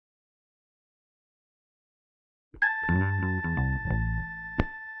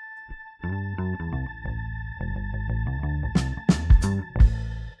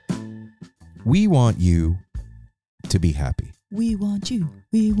We want you to be happy. We want you.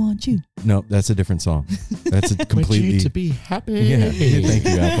 We want you. No, that's a different song. That's a completely... Want you to be happy. Yeah, thank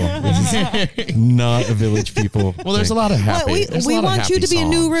you, Apple. This is not a Village People Well, there's a lot of happy. We want you to be a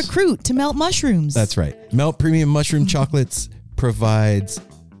new recruit to Melt Mushrooms. That's right. Melt Premium Mushroom Chocolates provides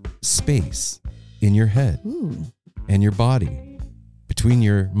space in your head and your body, between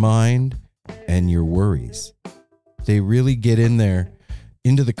your mind and your worries. They really get in there,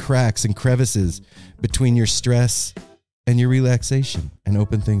 into the cracks and crevices between your stress and your relaxation, and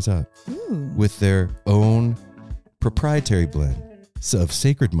open things up with their own proprietary blend of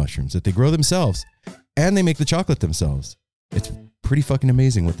sacred mushrooms that they grow themselves, and they make the chocolate themselves. It's pretty fucking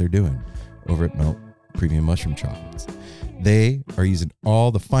amazing what they're doing over at Melt Premium Mushroom Chocolates. They are using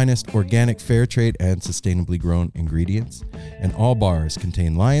all the finest organic, fair trade, and sustainably grown ingredients, and all bars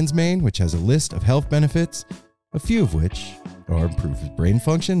contain lion's mane, which has a list of health benefits, a few of which are improves brain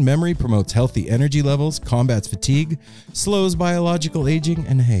function, memory, promotes healthy energy levels, combats fatigue, slows biological aging,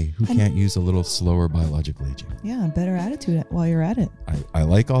 and hey, who can't use a little slower biological aging? Yeah, better attitude while you're at it. I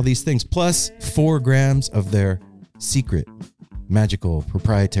like all these things, plus 4 grams of their secret, magical,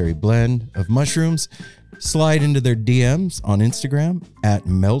 proprietary blend of mushrooms. Slide into their DMs on Instagram at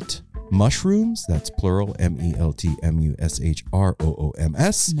Melt Mushrooms. That's plural,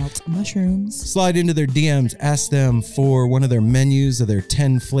 MELTMUSHROOMS. Melt Mushrooms. Slide into their DMs, ask them for one of their menus of their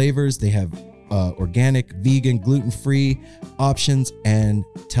 10 flavors. They have organic, vegan, gluten-free options, and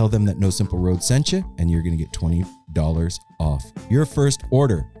tell them that No Simple Road sent you, and you're going to get $20 off your first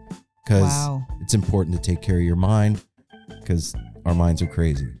order, because it's important to take care of your mind, because our minds are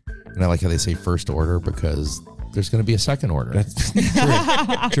crazy. And I like how they say first order, because there's going to be a second order. That's true.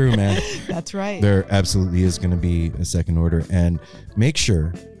 True, man. That's right. There absolutely is going to be a second order. And make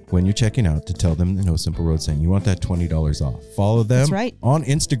sure when you're checking out to tell them the No Simple Road saying you want that $20 off. Follow them on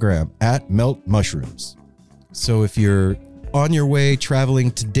Instagram at Melt Mushrooms. So if you're on your way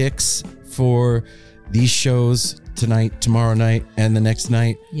traveling to Dick's for these shows tonight, tomorrow night, and the next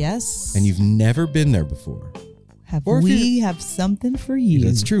night. Yes. And you've never been there before. We have something for you.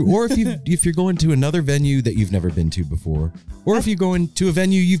 That's true. Or if you're going to another venue that you've never been to before, or if you're going to a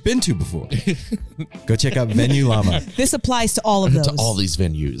venue you've been to before, go check out Venue Llama. This applies to all of those. To all these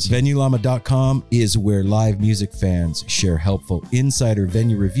venues. VenueLlama.com is where live music fans share helpful insider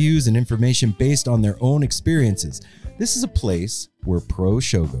venue reviews and information based on their own experiences. This is a place where pro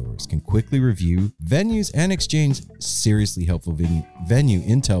showgoers can quickly review venues and exchange seriously helpful venue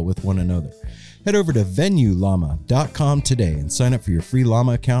intel with one another. Head over to VenueLlama.com today and sign up for your free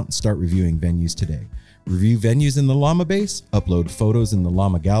Llama account and start reviewing venues today. Review venues in the Llama base, upload photos in the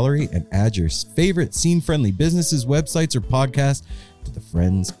Llama gallery, and add your favorite scene-friendly businesses, websites, or podcasts to the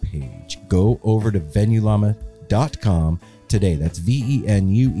Friends page. Go over to VenueLlama.com today. That's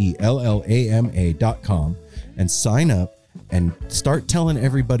VenueLlama.com and sign up and start telling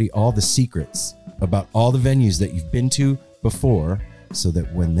everybody all the secrets about all the venues that you've been to before, so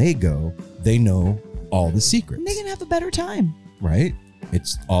that when they go, they know all the secrets. And they can have a better time. Right?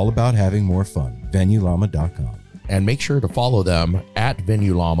 It's all about having more fun. VenueLlama.com. And make sure to follow them at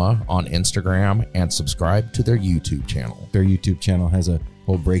Venue Llama on Instagram and subscribe to their YouTube channel. Their YouTube channel has a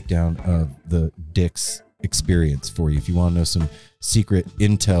whole breakdown of the Dick's experience for you. If you want to know some secret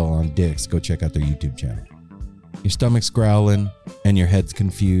intel on Dick's, go check out their YouTube channel. Your stomach's growling and your head's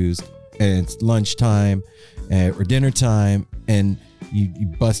confused, and it's lunchtime or dinner time, and you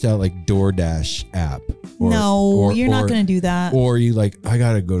bust out like DoorDash app. Or you're not going to do that. Or you like, I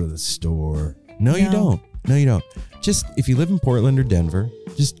got to go to the store. No, you don't. No, you don't. Just, if you live in Portland or Denver,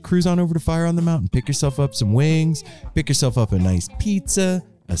 just cruise on over to Fire on the Mountain. Pick yourself up some wings. Pick yourself up a nice pizza,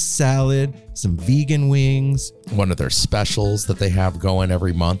 a salad, some vegan wings. One of their specials that they have going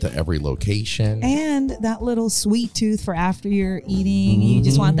every month at every location. And that little sweet tooth for after you're eating. You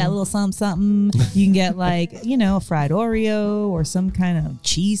just want that little something. You can get like, a fried Oreo or some kind of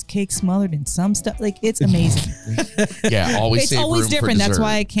cheesecake smothered in some stuff. Like, it's amazing. Yeah, always it's always different. That's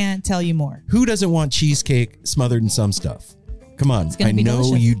why I can't tell you more. Who doesn't want cheesecake smothered in some stuff? Come on. I know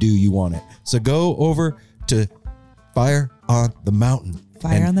delicious. You do. You want it. So go over to Fire on the Mountain.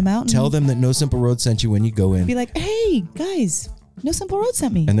 Fire on the Mountain. Tell them that No Simple Road sent you when you go in. Be like, hey, guys, No Simple Road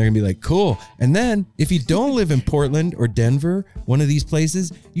sent me. And they're going to be like, cool. And then if you don't live in Portland or Denver, one of these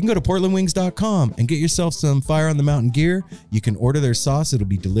places, you can go to portlandwings.com and get yourself some Fire on the Mountain gear. You can order their sauce. It'll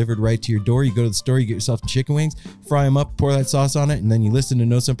be delivered right to your door. You go to the store, you get yourself some chicken wings, fry them up, pour that sauce on it, and then you listen to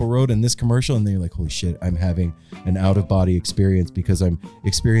No Simple Road and this commercial, and then you're like, holy shit, I'm having an out-of-body experience because I'm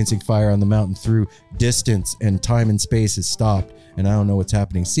experiencing Fire on the Mountain through distance, and time and space has stopped, and I don't know what's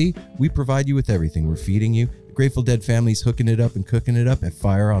happening. See, we provide you with everything. We're feeding you. The Grateful Dead family's hooking it up and cooking it up at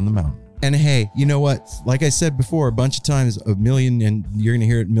Fire on the Mountain. And hey, you know what? Like I said before, a bunch of times, a million, and you're going to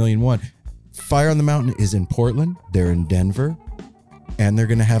hear it 1,000,001. Fire on the Mountain is in Portland. They're in Denver. And they're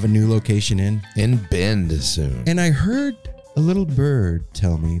going to have a new location in Bend soon. And I heard a little bird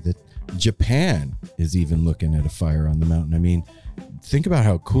tell me that Japan is even looking at a Fire on the Mountain. I mean, think about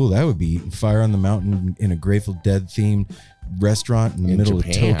how cool that would be. Fire on the Mountain in a Grateful Dead themed restaurant in the middle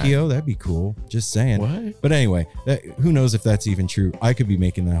Japan. of Tokyo. That'd be cool. Just saying. What? But anyway, who knows if that's even true. I could be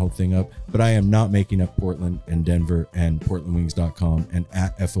making that whole thing up, but I am not making up Portland and Denver and PortlandWings.com and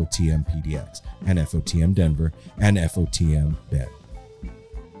at FOTMPDX and FOTM Denver and FOTM Bed.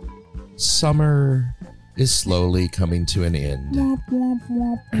 Summer is slowly coming to an end.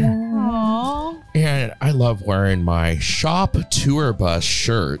 Aww. And I love wearing my Shop Tour Bus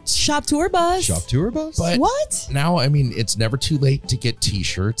shirts. Shop Tour Bus. Shop Tour Bus? But What? now, I mean, it's never too late to get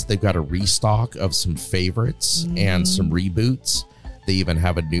t-shirts. They've got a restock of some favorites and some reboots. They even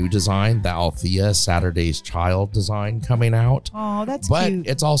have a new design, the Althea Saturday's Child design coming out. Oh, that's But cute.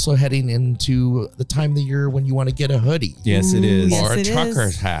 it's also heading into the time of the year when you want to get a hoodie. Yes, it is. Yes, Or a it trucker's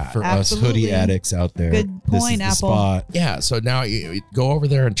is. hat. For us hoodie Absolutely. addicts out there. Good This is point, the Apple. spot. Yeah, so now you go over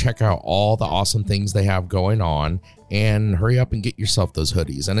there and check out all the awesome things they have going on and hurry up and get yourself those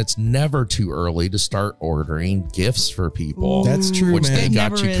hoodies. And it's never too early to start ordering gifts for people. That's true, Which man. they It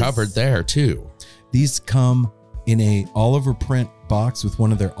got never you is. covered there too. These come in a Oliver print box with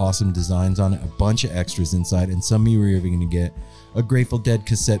one of their awesome designs on it, a bunch of extras inside, and some of you are even going to get a Grateful Dead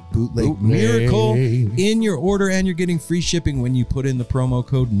cassette bootleg miracle in your order, and you're getting free shipping when you put in the promo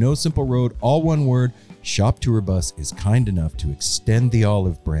code No Simple Road, all one word. Shop Tour Bus is kind enough to extend the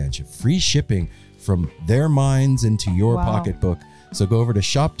olive branch of free shipping from their minds into your Wow. pocketbook. So go over to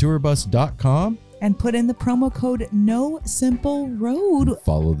shoptourbus.com. And put in the promo code No Simple Road.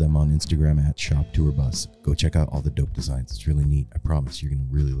 Follow them on Instagram at Shop Tour Bus. Go check out all the dope designs. It's really neat. I promise you're going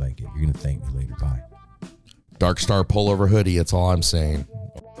to really like it. You're going to thank me later. Bye. Dark Star pullover hoodie, that's all I'm saying.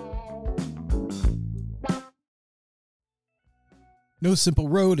 No Simple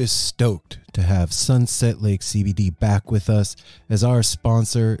Road is stoked to have Sunset Lake CBD back with us as our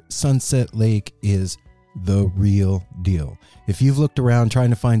sponsor. Sunset Lake is the real deal. If you've looked around trying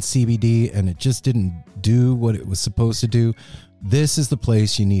to find CBD and it just didn't do what it was supposed to do, this is the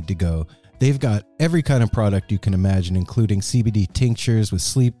place you need to go. They've got every kind of product you can imagine, including CBD tinctures with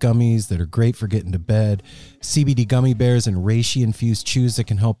sleep gummies that are great for getting to bed, CBD gummy bears and reishi-infused chews that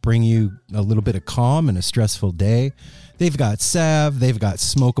can help bring you a little bit of calm in a stressful day. They've got salve. They've got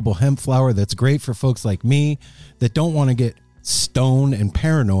smokable hemp flower that's great for folks like me that don't want to get stoned and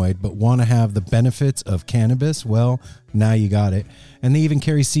paranoid but want to have the benefits of cannabis. Well, now you got it. And they even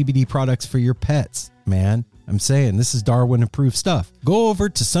carry CBD products for your pets, man. I'm saying this is Darwin approved stuff. Go over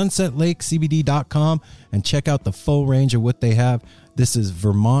to sunsetlakecbd.com and check out the full range of what they have. This is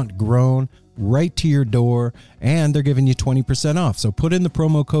Vermont grown, right to your door, and they're giving you 20% off. So put in the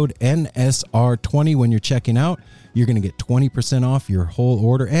promo code NSR20 when you're checking out. You're going to get 20% off your whole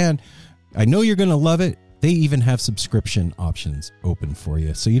order. And I know you're going to love it. They even have subscription options open for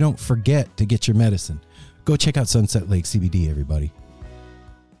you, so you don't forget to get your medicine. Go check out Sunset Lake CBD, everybody.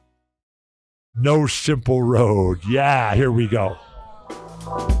 No Simple Road. Yeah, here we go.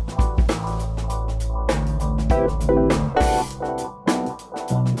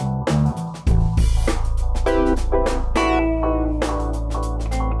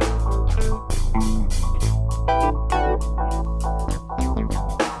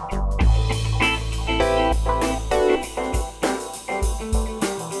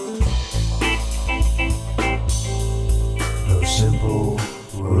 No Simple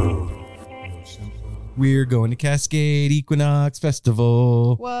Road. We're going to Cascade Equinox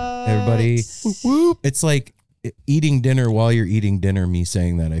Festival. What? Everybody. Whoop, whoop. It's like eating dinner while you're eating dinner, me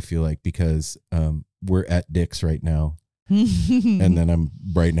saying that, I feel like, because we're at Dick's right now. And then I'm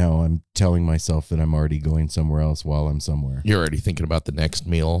telling myself that I'm already going somewhere else while I'm somewhere. You're already thinking about the next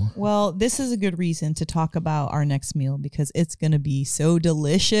meal. Well, this is a good reason to talk about our next meal because it's going to be so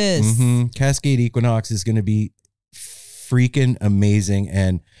delicious. Cascade Equinox is going to be freaking amazing.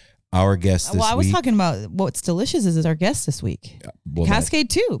 And our guest this Well, I was week, talking about what's delicious is our guest this week. well, Cascade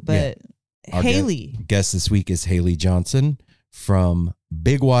too, but our Haley. guest this week is Haley Johnsen from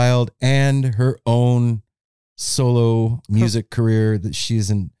Big Wild and her own solo music career. That she's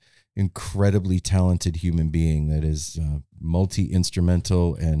an incredibly talented human being that is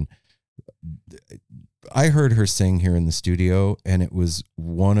multi-instrumental. And I heard her sing here in the studio, and it was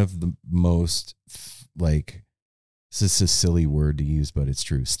one of the most this is a silly word to use, but it's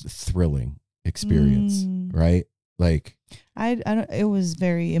true, thrilling experience, right? Like, I don't. It was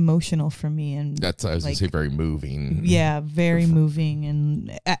very emotional for me, and That's, I was going to say, very moving. yeah, very moving,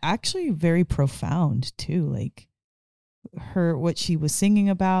 and actually very profound too. Like what she was singing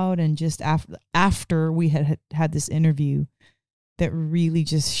about, and just after we had this interview, that really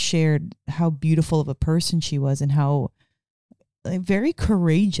just shared how beautiful of a person she was, and how like very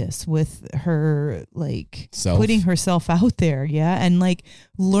courageous with her, like putting herself out there, and like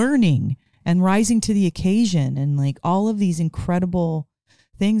learning and rising to the occasion, and like all of these incredible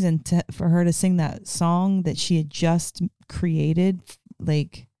things, and for her to sing that song that she had just created,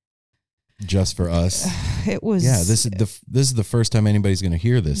 like just for us. It was this is the first time anybody's going to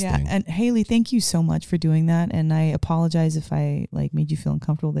hear this thing. And Haley, thank you so much for doing that, and I apologize if I like made you feel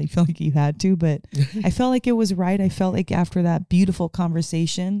uncomfortable, that you felt like you had to, but I felt like it was right. I felt like after that beautiful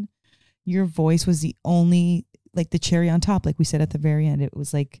conversation, your voice was the only, like, the cherry on top, like we said at the very end. It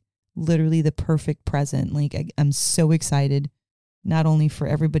was like literally the perfect present. Like I'm so excited, not only for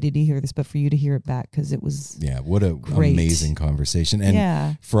everybody to hear this, but for you to hear it back, because it was what a great. Amazing conversation.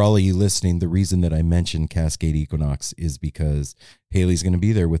 And for all of you listening, the reason that I mentioned Cascade Equinox is because Haley's going to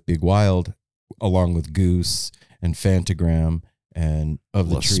be there with Big Wild, along with Goose and Fantagram and Of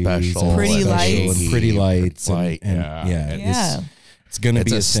the Trees Special, and Pretty Lights. and Pretty Lights. Yeah. It's going to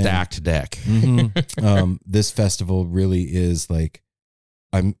be a stacked deck. Mm-hmm. This festival really is like,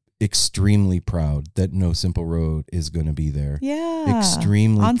 I'm extremely proud that No Simple Road is going to be there. Yeah.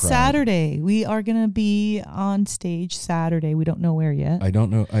 Extremely on proud. Saturday. We are going to be on stage Saturday. We don't know where yet. I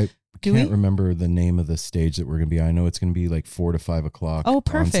don't know. I can't remember the name of the stage that we're going to be. I know it's going to be like 4 to 5 o'clock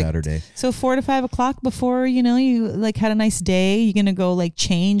on Saturday. So 4 to 5 o'clock before, you like had a nice day, you're going to go like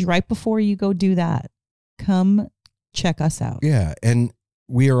change right before you go do that. Come check us out. Yeah. And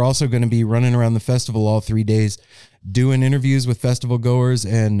we are also going to be running around the festival all 3 days, doing interviews with festival goers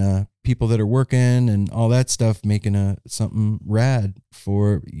and people that are working and all that stuff, making something rad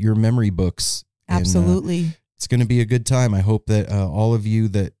for your memory books. Absolutely. And, it's going to be a good time. I hope that all of you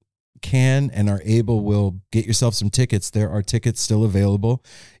that can and are able will get yourself some tickets. There are tickets still available.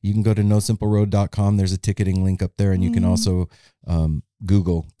 You can go to nosimpleroad.com. There's a ticketing link up there, and you can also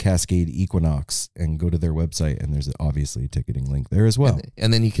Google Cascade Equinox and go to their website, and there's obviously a ticketing link there as well.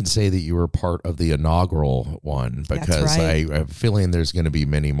 And then you can say that you were part of the inaugural one, because I have a feeling there's going to be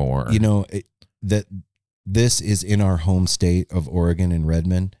many more. That this is in our home state of Oregon and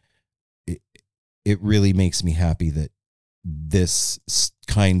Redmond. It really makes me happy that this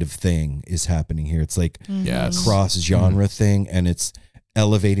kind of thing is happening here. It's like a cross genre thing, and it's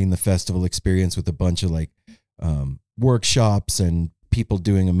elevating the festival experience with a bunch of like workshops and people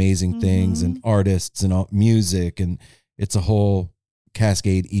doing amazing things and artists and all music, and it's a whole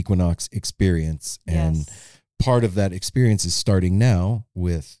Cascade Equinox experience. And part of that experience is starting now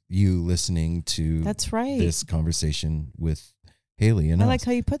with you listening to this conversation with Haley and I like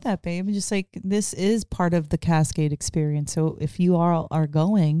how you put that, babe. Just like, this is part of the Cascade experience. So if you are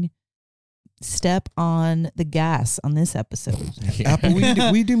going, step on the gas on this episode. Apple,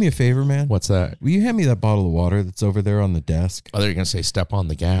 will you do me a favor, man? What's that? Will you hand me that bottle of water that's over there on the desk? Oh, they're going to say step on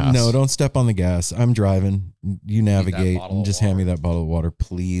the gas. No, don't step on the gas. I'm driving. You navigate and just hand me that bottle of water,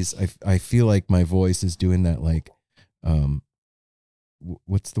 please. I feel like my voice is doing that, like,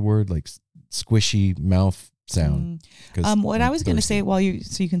 what's the word? Like squishy mouth sound. What I was going to say so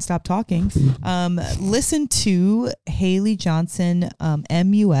you can stop talking, listen to Haley Johnsen,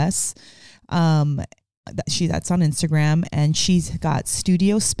 MUS. That's on Instagram, and she's got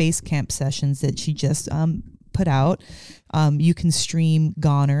studio space camp sessions that she just put out. You can stream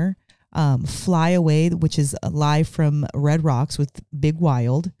Goner, Fly Away, which is live from Red Rocks with Big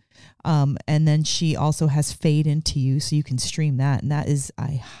Wild. And then she also has Fade Into You, so you can stream that. And that is,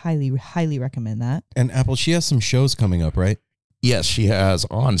 I highly, highly recommend that. And Apple, she has some shows coming up, right? Yes, she has.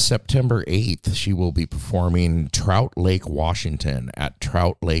 On September 8th, she will be performing Trout Lake, Washington at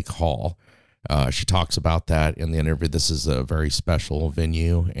Trout Lake Hall. She talks about that in the interview. This is a very special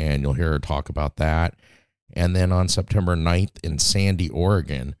venue, and you'll hear her talk about that. And then on September 9th in Sandy,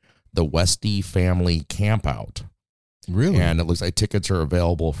 Oregon, the Westy Family Campout. Really? And it looks like tickets are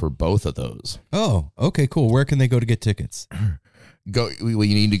available for both of those. Oh, okay, cool. Where can they go to get tickets? You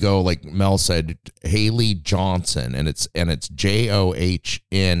need to go, like Mel said, Haley Johnsen, and it's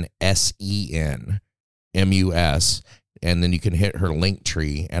JOHNSENMUS, and then you can hit her link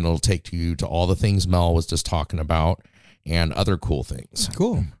tree, and it'll take you to all the things Mel was just talking about and other cool things.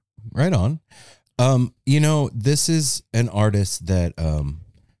 Cool, right on. This is an artist that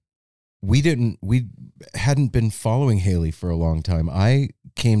we hadn't been following Haley for a long time. I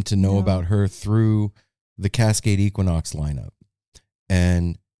came to know about her through the Cascade Equinox lineup.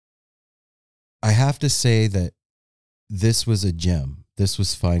 And I have to say that this was a gem. This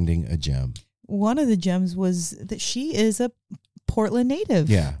was finding a gem. One of the gems was that she is a Portland native.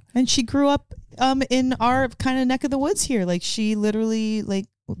 Yeah. And she grew up in our kind of neck of the woods here. Like she literally like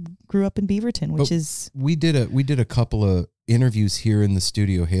grew up in Beaverton, which is we did a couple of interviews here in the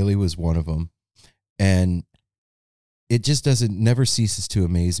studio. Haley was one of them. And it just never ceases to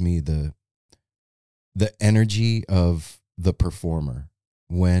amaze me the energy of the performer.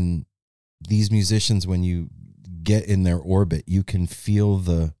 When these musicians, when you get in their orbit, you can feel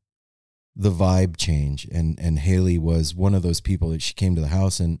the vibe change. And Haley was one of those people that she came to the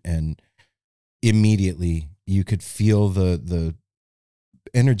house and immediately you could feel the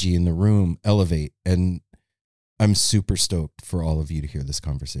energy in the room elevate. And I'm super stoked for all of you to hear this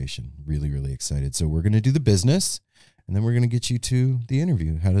conversation. Really, really excited. So we're going to do the business and then we're going to get you to the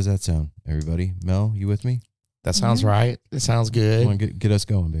interview. How does that sound, everybody? Mel, you with me? That sounds right. It sounds good. Come on, get us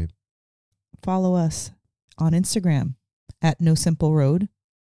going, babe. follow us on Instagram at No Simple Road.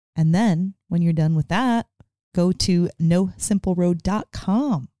 And then when you're done with that, go to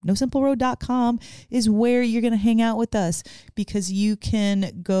nosimpleroad.com. Nosimpleroad.com is where you're going to hang out with us, because you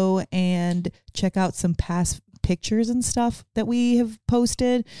can go and check out some past pictures and stuff that we have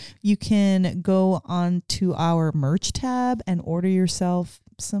posted. You can go on to our merch tab and order yourself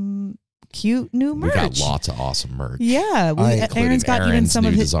some cute new merch. We got lots of awesome merch. Yeah. Aaron's got even some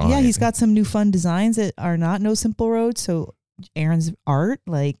of his design. Yeah, he's got some new fun designs that are not No Simple Road. So Aaron's art,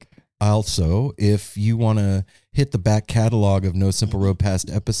 like, also, if you want to hit the back catalog of No Simple Road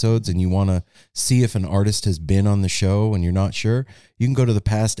past episodes and you want to see if an artist has been on the show and you're not sure, you can go to the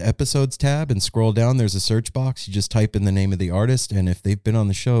past episodes tab and scroll down. There's a search box. You just type in the name of the artist, and if they've been on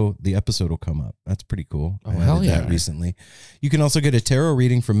the show, the episode will come up. That's pretty cool. Oh, hell yeah. That recently. You can also get a tarot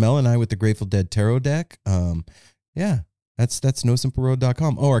reading from Mel and I with the Grateful Dead tarot deck. Yeah, that's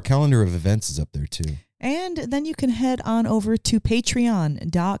nosimpleroad.com. Oh, our calendar of events is up there too. and then you can head on over to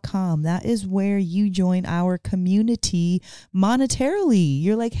patreon.com. That is where you join our community monetarily.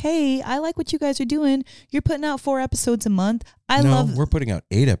 You're like, hey, I like what you guys are doing. You're putting out 4 episodes a month. We're putting out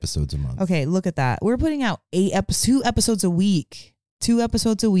 8 episodes a month. Okay, look at that. We're putting out 2 episodes a week. 2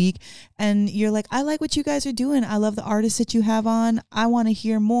 episodes a week. And you're like, I like what you guys are doing. I love the artists that you have on. I want to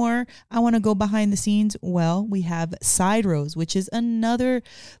hear more. I want to go behind the scenes. Well, we have Side Rows, which is another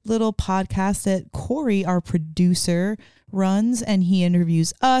little podcast that Corey, our producer, runs, and he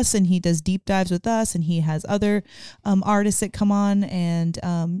interviews us and he does deep dives with us, and he has other artists that come on, and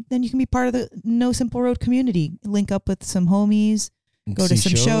then you can be part of the No Simple Road community. Link up with some homies, go to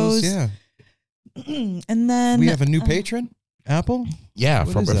some shows. Yeah. And then we have a new patron. Apple? Yeah,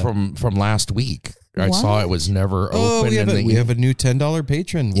 What is from last week. I What? saw it was never open. Oh, we have a new $10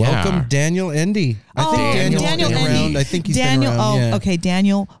 patron. Yeah. Welcome, Daniel Endy. I think Daniel's been Endy. around. I think he's Daniel, been around. Yeah. okay,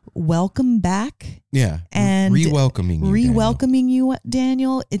 Daniel, welcome back. Yeah. And re-welcoming you, Daniel. Re-welcoming you,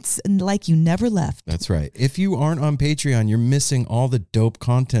 Daniel. It's like you never left. That's right. If you aren't on Patreon, you're missing all the dope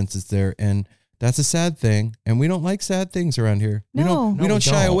content that's there, and that's a sad thing. And we don't like sad things around here. No. We don't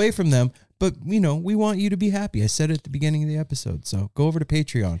shy away from them. But, we want you to be happy. I said it at the beginning of the episode. So go over to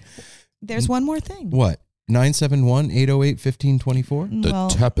Patreon. There's one more thing. What? 971-808-1524? The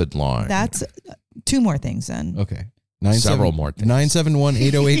tepid line. That's 2 more things then. Okay. Several more things.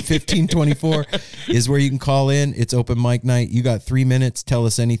 971-808-1524 is where you can call in. It's open mic night. You got 3 minutes. Tell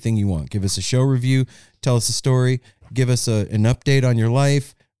us anything you want. Give us a show review. Tell us a story. Give us an update on your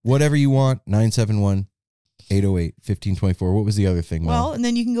life. Whatever you want. 971-808-1524. What was the other thing, Mel? Well, and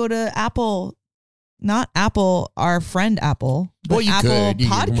then you can go to Apple, not Apple, our friend Apple, but Well, you Apple could. You're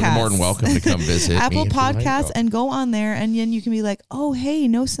Podcasts. more than welcome to come visit Apple me if you like. Podcasts, and go on there, and then you can be like, oh, hey,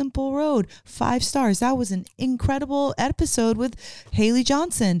 No Simple Road, 5 stars. That was an incredible episode with Haley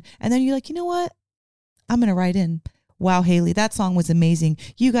Johnsen. And then you're like, you know what? I'm going to write in. Wow, Haley, that song was amazing.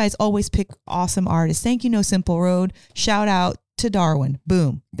 You guys always pick awesome artists. Thank you, No Simple Road. Shout out to Darwin.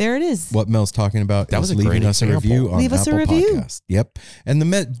 Boom. There it is. What Mel's talking about That is was a leaving great us a example. review on Leave us a Apple review. Podcast. Yep. And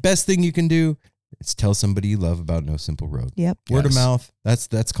the best thing you can do is tell somebody you love about No Simple Road. Yep. Word of Yes. mouth.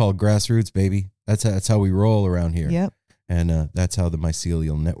 That's called grassroots, baby. That's how we roll around here. Yep. And that's how the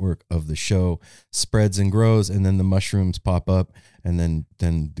mycelial network of the show spreads and grows. And then the mushrooms pop up, and then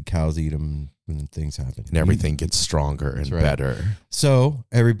the cows eat them, and then things happen. And everything gets stronger and right. better. So,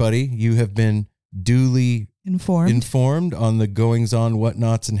 everybody, you have been duly informed on the goings-on,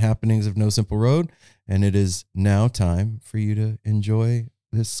 whatnots, and happenings of No Simple Road. And it is now time for you to enjoy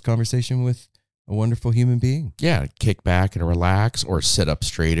this conversation with a wonderful human being. Yeah, kick back and relax, or sit up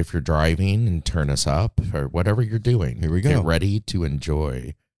straight if you're driving and turn us up, or whatever you're doing. Here we go. Get ready to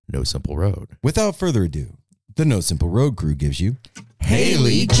enjoy No Simple Road. Without further ado, the No Simple Road crew gives you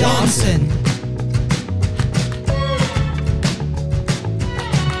Haley Johnsen.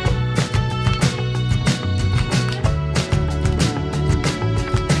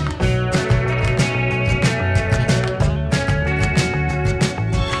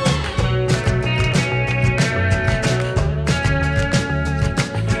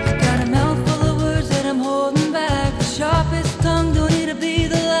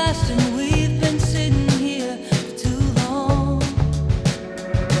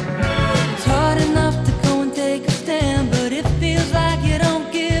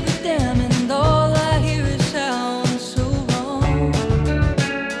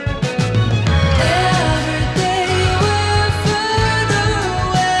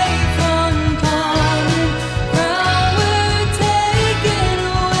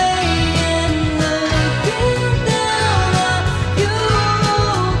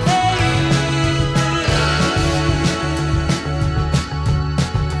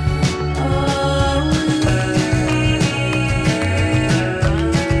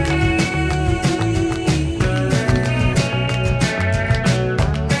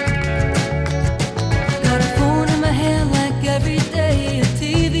 me a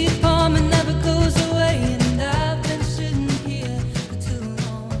TV palm and never goes away. And I've been sitting here for too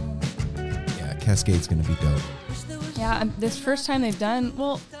long. Yeah, Cascade's gonna be dope. Yeah, this first time they've done,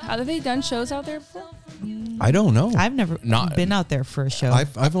 well, have they done shows out there before? I don't know. I've never been out there for a show.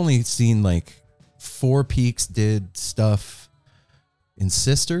 I've only seen like Four Peaks did stuff in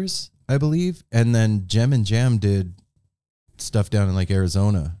Sisters, I believe, and then Gem and Jam did stuff down in like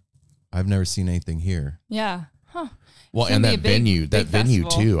Arizona. I've never seen anything here. Yeah. Huh. Well, It's and gonna that be a venue, big venue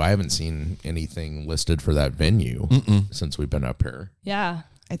festival. too. I haven't seen anything listed for that venue since we've been up here. Yeah.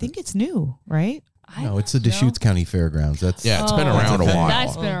 I think it's new, right? No, it's the Deschutes County Fairgrounds. That's Yeah, it's been Oh, around a that's a while.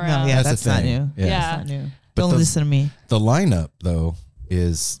 That's been around. No, yeah, That's that's the not thing. new. Yeah. That's not new. But Don't listen to me. the lineup though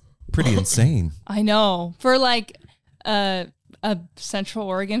is pretty insane. I know. For like a Central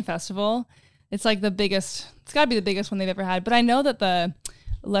Oregon festival, it's like the biggest. It's got to be the biggest one they've ever had. But I know that the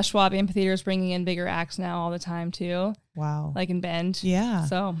Les Schwab Amphitheater is bringing in bigger acts now all the time too, Wow. like in Bend. Yeah.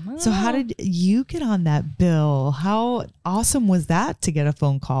 So I don't So how know. did you get on that bill? How awesome was that to get a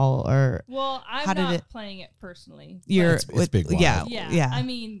phone call or Well, I'm how did not it- playing it personally. but- you're It's Big Wild. Yeah. Yeah. Yeah. I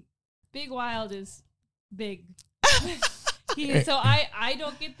mean, Big Wild is big. So I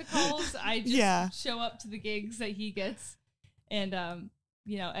don't get the calls. I just Yeah. show up to the gigs that he gets. And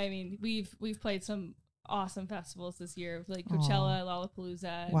you know, I mean, we've played some awesome festivals this year, like Coachella,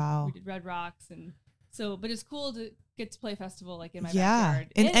 Lollapalooza. Wow. We did Red Rocks, and so but it's cool to get to play festival like in my Yeah.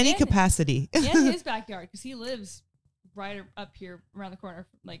 backyard. In And- any and- capacity. and his backyard, because he lives right up here around the corner,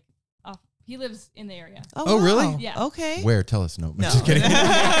 like off. He lives in the area. Oh, really? wow. Yeah. Okay. Where? Tell us. No, No. just kidding.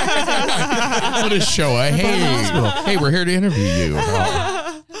 We'll just show it. Hey, we're here to interview you.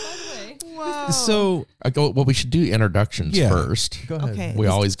 By the way. Wow. So Well, we should do introductions Yeah. first. go ahead. Okay. We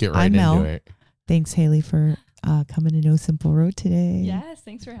always get right I'm Mel. into it. Thanks, Haley, for coming to No Simple Road today. Yes,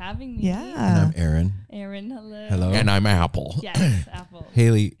 thanks for having me. And Yeah. I'm Aaron. Aaron, hello. Hello. And I'm Apple. Yes, Apple.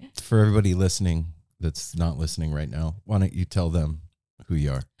 Haley, for everybody listening that's not listening right now, why don't you tell them who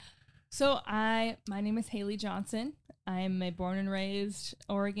you are? So my name is Haley Johnson. I'm a born and raised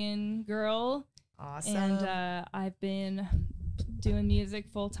Oregon girl. Awesome. And I've been doing music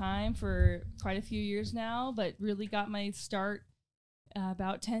full time for quite a few years now, but really got my start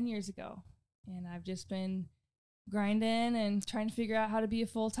about 10 years ago. And I've just been grinding and trying to figure out how to be a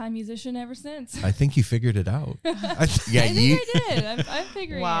full-time musician ever since. I think you figured it out. Yeah, I think I did. I'm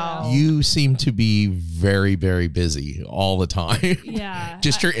figuring Wow. it out. You seem to be very, very busy all the time. Yeah.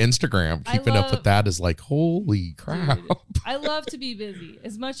 Just your Instagram, I keeping up love- with that is like, holy crap. Dude, I love to be busy.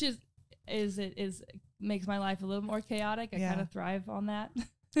 As much as it is makes my life a little more chaotic, I Yeah. kind of thrive on that.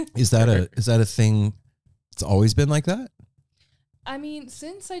 Is that a thing? It's always been like that? I mean,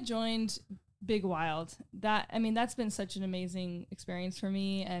 since I joined Big Wild, that's been such an amazing experience for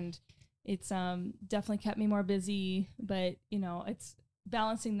me, and it's definitely kept me more busy. But you know, it's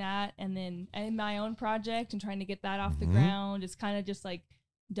balancing that and then and my own project and trying to get that off the ground. It's kind of just like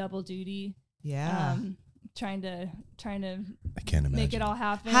double duty. Yeah. Trying to I can't imagine. make it all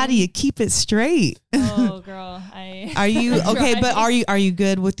happen. How do you keep it straight? Oh, girl, Are you okay? try. But are you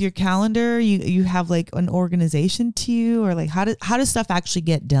good with your calendar? You have like an organization to you, or like how does stuff actually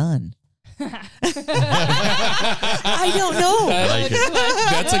get done? I don't know. I like it.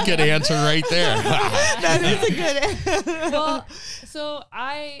 That's a good answer right there. That is a good. Well, so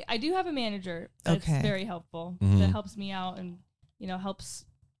I do have a manager that's Okay. very helpful Mhm. that helps me out and helps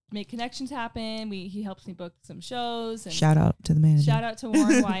make connections happen. He helps me book some shows and Shout out to the manager. shout out to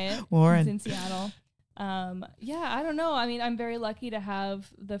Warren Wyatt. Warren. He's in Seattle. Yeah, I don't know. I mean, I'm very lucky to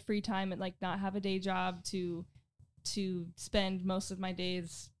have the free time and like not have a day job to spend most of my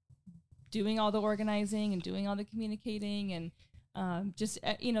days doing all the organizing and doing all the communicating and just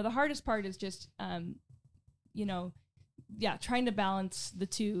the hardest part is just trying to balance the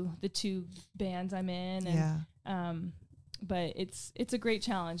two bands I'm in and Yeah. but it's a great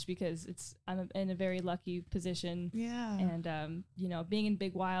challenge because I'm in a very lucky position Yeah. and being in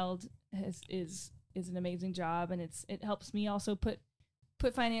Big Wild is an amazing job, and it helps me also put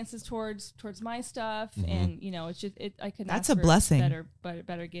finances towards my stuff, and it's just I couldn't. That's ask a for blessing.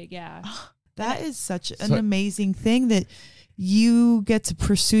 better gig, yeah. That is such an amazing thing that you get to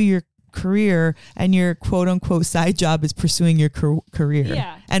pursue your career, and your quote unquote side job is pursuing your career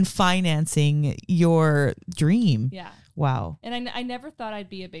Yeah. and financing your dream. Yeah, Wow. and I never thought I'd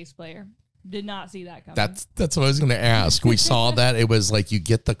be a bass player. Did not see that coming. That's what I was going to ask. We saw that. It was like you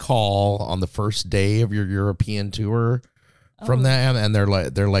get the call on the first day of your European tour from them, and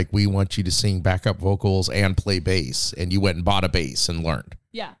they're like, we want you to sing backup vocals and play bass, and you went and bought a bass and learned.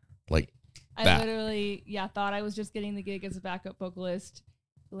 Yeah, Like I that. literally thought I was just getting the gig as a backup vocalist.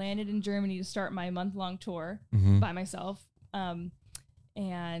 Landed in Germany to start my month-long tour by myself.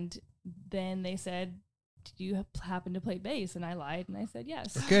 And then they said, "Do you happen to play bass?" And I lied and I said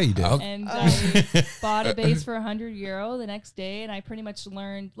yes. Okay, you did. And I bought a bass for €100 the next day, and I pretty much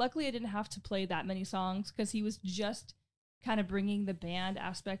learned. Luckily, I didn't have to play that many songs because he was just kind of bringing the band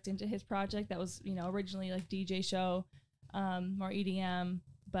aspect into his project. That was, originally like DJ show, more EDM.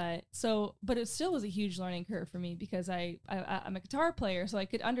 But it still was a huge learning curve for me because I'm a guitar player, so I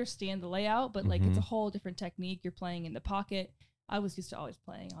could understand the layout, but like it's a whole different technique. You're playing in the pocket. I was used to always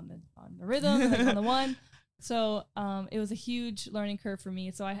playing on the rhythm, like on the one. So it was a huge learning curve for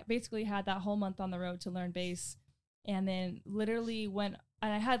me. So I basically had that whole month on the road to learn bass, and then literally and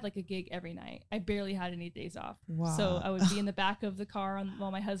I had like a gig every night. I barely had any days off. Wow. So I would be in the back of the car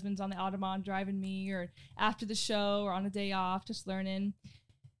while my husband's on the Autobahn driving me, or after the show or on a day off, just learning.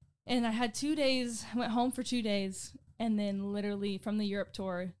 And I had 2 days, I went home for 2 days, and then literally from the Europe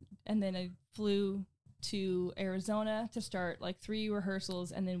tour, and then I flew to Arizona to start like 3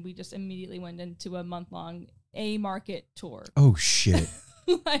 rehearsals, and then we just immediately went into a month-long A-Market tour. Oh, shit.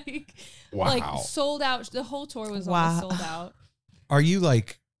 like sold out. The whole tour was almost sold out. Are you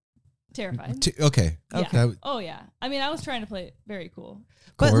like... Terrified. Okay. Yeah. Oh, yeah. I mean, I was trying to play it very cool.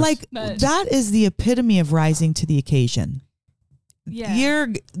 But that is the epitome of rising to the occasion. Yeah. You're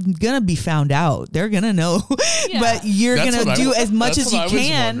going to be found out. They're going to know. Yeah. But you're going to do as much as you I was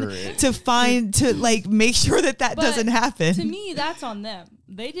can wondering. to like make sure that But doesn't happen. To me, that's on them.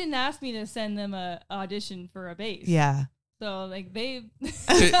 They didn't ask me to send them a audition for a bass. Yeah. So like they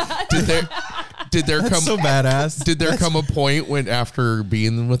Did there come so badass. Did there come a point when after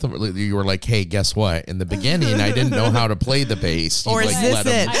being with them you were like, hey, guess what? In the beginning, I didn't know how to play the bass. You Or is this let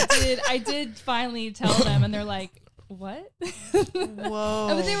 'em- it? I did finally tell them, and they're like, "What?" Whoa.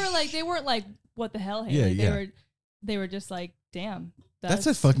 But they weren't like, "What the hell, Haley?" Yeah. They were just like, "Damn, That's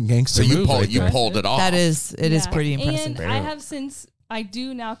a fucking gangster So you move pulled right you there. pulled it off. It is pretty impressive. And I have since. I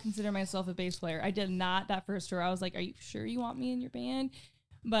do now consider myself a bass player. I did not that first tour. I was like, "Are you sure you want me in your band?"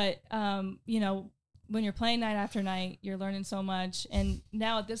 But when you're playing night after night, you're learning so much. And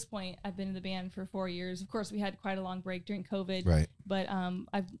now at this point, I've been in the band for 4 years. Of course, we had quite a long break during COVID. Right. But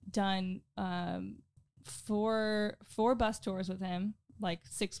I've done 4 bus tours with him, like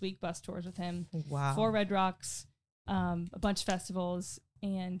 6-week bus tours with him. Wow. 4 Red Rocks, a bunch of festivals,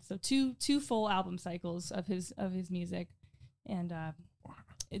 and so two full album cycles of his music. And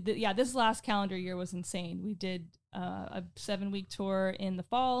this last calendar year was insane. We did a 7-week tour in the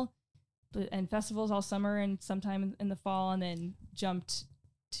fall, and festivals all summer and sometime in the fall, and then jumped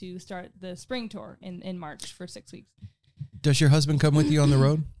to start the spring tour in March for 6 weeks. Does your husband come with you on the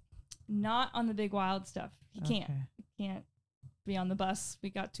road? Not on the big wild stuff. He can't. Okay. He can't be on the bus. We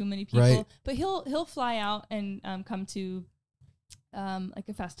got too many people. Right. But he'll fly out and come to like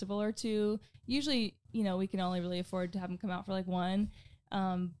a festival or two. Usually, we can only really afford to have him come out for like one.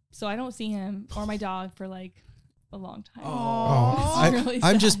 So I don't see him or my dog for like a long time.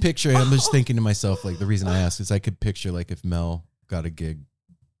 I'm just picturing. I'm just thinking to myself, like, the reason I asked is I could picture, like, if Mel got a gig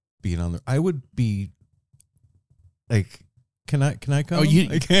being on there, I would be like, can I come? Oh, you-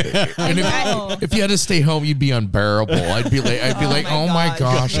 Like, And know. if you had to stay home, you'd be unbearable. I'd be like, oh my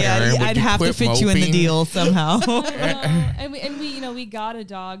gosh, Yeah, Aaron, would I'd you have to quit fit you in the moping? deal somehow. And we got a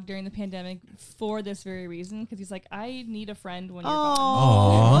dog during the pandemic for this very reason, because he's like, I need a friend when you're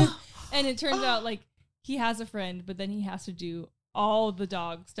gone. Aw. And it turns out like he has a friend, but then he has to do all the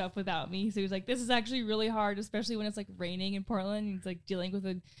dog stuff without me. So he was like, this is actually really hard, especially when it's like raining in Portland. He's like dealing with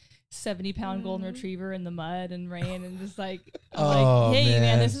a 70-pound golden retriever in the mud and rain, and just like, I'm like, hey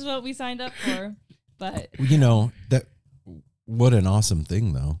man, this is what we signed up for. But that what an awesome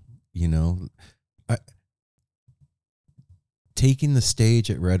thing, though. Taking the stage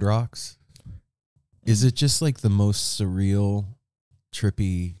at Red Rocks, is it just like the most surreal,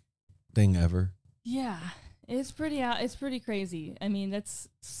 trippy thing ever? yeah, it's pretty crazy. I mean, that's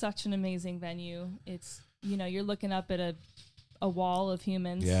such an amazing venue. It's, you're looking up at a wall of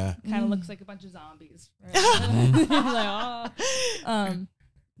humans. Yeah. Kind of looks like a bunch of zombies. Right? Like, oh.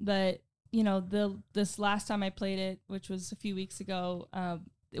 But this last time I played it, which was a few weeks ago,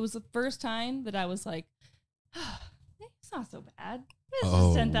 it was the first time that I was like, it's not so bad. It's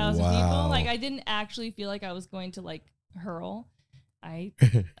just 10,000 wow. people. Like, I didn't actually feel like I was going to like hurl. I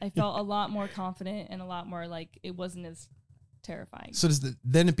felt a lot more confident and a lot more like it wasn't as terrifying. So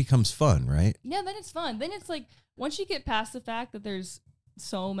then it becomes fun, right? Yeah, then it's fun. Then it's like, once you get past the fact that there's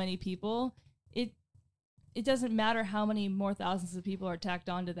so many people, it doesn't matter how many more thousands of people are tacked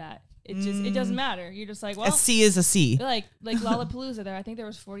onto that. It doesn't matter. You're just like, well, A C is a C. like Lollapalooza there. I think there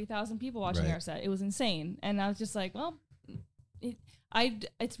was 40,000 people watching Right. our set. It was insane. And I was just like, well,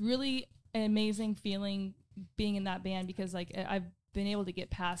 it's really an amazing feeling being in that band, because like been able to get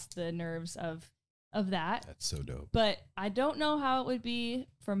past the nerves of that. That's so dope. But I don't know how it would be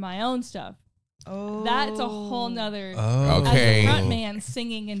for my own stuff. Oh, That's a whole nother Okay. as a front man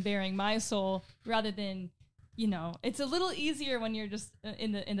singing and bearing my soul rather than, it's a little easier when you're just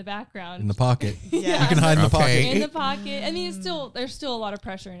in the background. In the pocket. Yeah. You can hide in the Okay. pocket. In the pocket. I mean, there's still a lot of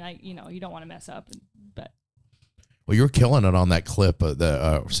pressure, and you don't want to mess up. But Well, you're killing it on that clip of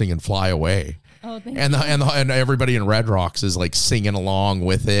the singing "Fly Away," oh, thank and you. and everybody in Red Rocks is like singing along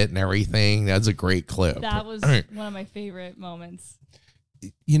with it and everything. That's a great clip. That was one of my favorite moments.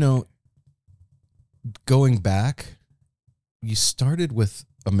 Going back, you started with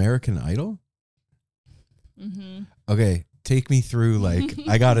American Idol? Mm-hmm. Okay, take me through, like,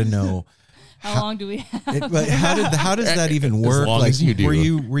 I got to know. How long do we have? How does that even work? long like, as you do. Were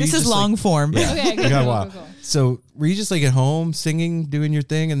you This is just long form. Yeah. Okay, You got a go, while. go, go. So were you just like at home singing, doing your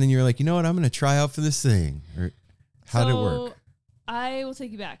thing, and then you're like, you know what, I'm going to try out for this thing? Or how did it work? I will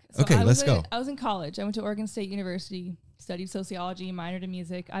take you back. So Okay, let's go. I was in college. I went to Oregon State University, studied sociology, minored in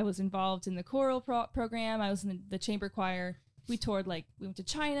music. I was involved in the choral program. I was in the chamber choir. We toured, we went to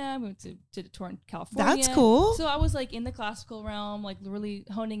China. We went to a tour in California. That's cool. So I was like in the classical realm, like really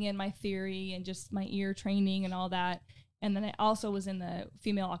honing in my theory and just my ear training and all that. And then I also was in the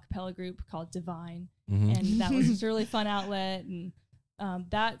female a cappella group called Divine. Mhm. And that was just a really fun outlet. And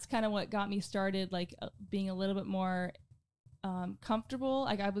that's kind of what got me started, being a little bit more comfortable.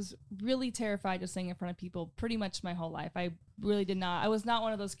 Like I was really terrified to sing in front of people pretty much my whole life. I really did not. I was not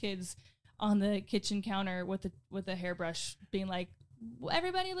one of those kids on the kitchen counter with a hairbrush being like, well,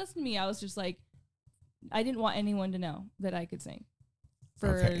 everybody listen to me. I was just like, I didn't want anyone to know that I could sing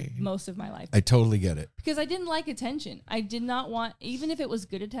for most of my life. I totally get it. Because I didn't like attention. I did not want, even if it was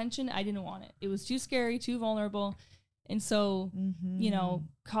good attention, I didn't want it. It was too scary, too vulnerable. And so,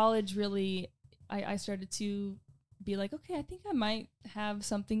 college really, I started to be like, okay, I think I might have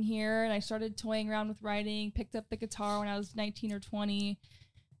something here. And I started toying around with writing, picked up the guitar when I was 19 or 20.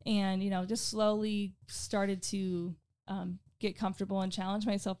 And, just slowly started to get comfortable and challenge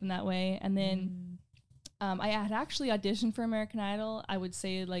myself in that way. And then I had actually auditioned for American Idol, I would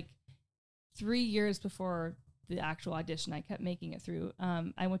say 3 years before the actual audition. I kept making it through.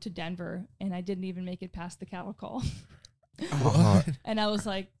 I went to Denver, and I didn't even make it past the cattle call. And I was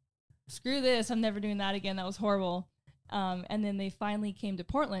like, screw this. I'm never doing that again. That was horrible. And then they finally came to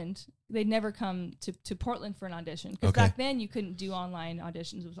Portland. They'd never come to Portland for an audition. Because back then you couldn't do online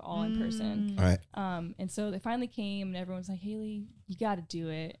auditions. It was all in person. All right. And so they finally came, and everyone's like, Haley, you got to do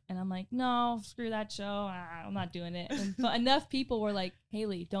it. And I'm like, no, screw that show. I'm not doing it. And but enough people were like,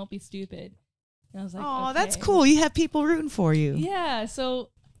 Haley, don't be stupid. And I was like, oh, okay. that's cool. You have people rooting for you. Yeah. So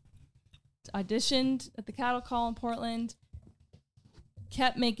auditioned at the cattle call in Portland,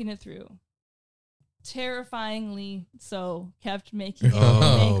 kept making it through. Terrifyingly so, kept making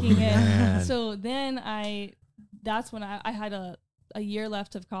it, man. So then that's when I had a year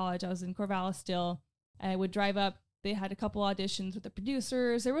left of college. I was in Corvallis still. I would drive up. They had a couple auditions with the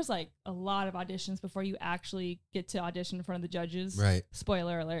producers. There was a lot of auditions before you actually get to audition in front of the judges. Right.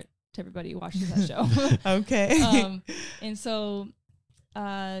 Spoiler alert to everybody who watches that show. Okay. And so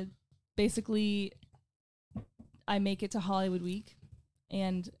basically I make it to Hollywood Week,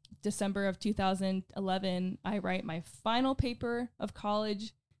 and December of 2011, I write my final paper of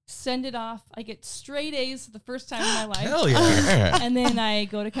college, send it off. I get straight A's for the first time in my life. Hell yeah. And then I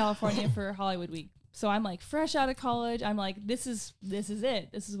go to California for Hollywood Week. So I'm fresh out of college. I'm like, this is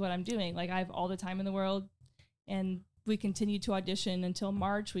it. This is what I'm doing. I have all the time in the world. And we continued to audition until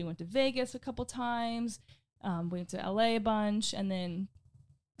March. We went to Vegas a couple times. We went to LA a bunch. And then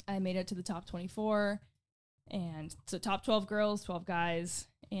I made it to the top 24. And so top 12 girls, 12 guys.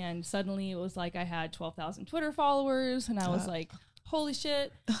 And suddenly it was I had 12,000 Twitter followers. And I was like, holy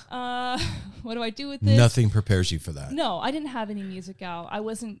shit, what do I do with this? Nothing prepares you for that. No, I didn't have any music out. I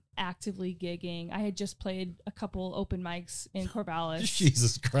wasn't actively gigging. I had just played a couple open mics in Corvallis.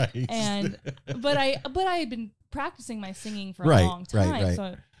 Jesus Christ. But I had been practicing my singing for a Right, long time. right.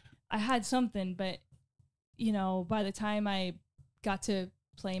 So I had something, but by the time I got to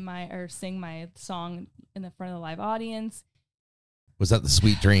sing my song in the front of the live audience, Was that the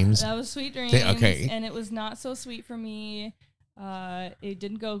Sweet Dreams? that was Sweet Dreams. Okay. And it was not so sweet for me. It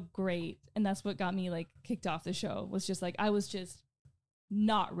didn't go great. And that's what got me kicked off the show, was just I was just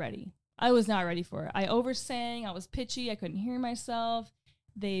not ready. I was not ready for it. I oversang. I was pitchy. I couldn't hear myself.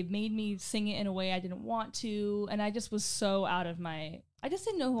 They made me sing it in a way I didn't want to. And I just was so out of I just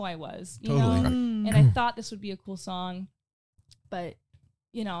didn't know who I was, you Totally. know? And I thought this would be a cool song. But,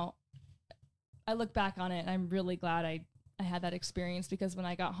 I look back on it and I'm really glad I had that experience, because when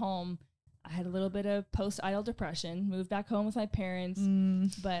I got home, I had a little bit of post-idol depression, moved back home with my parents,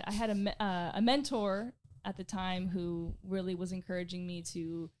 but I had a mentor at the time who really was encouraging me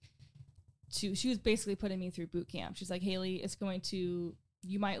to she was basically putting me through boot camp. She's like, Haley,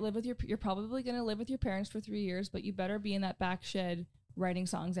 you might live with you're probably going to live with your parents for 3 years, but you better be in that back shed writing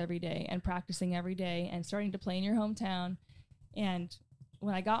songs every day and practicing every day and starting to play in your hometown. And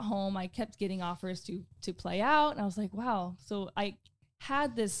when I got home, I kept getting offers to play out. And I was like, wow. So I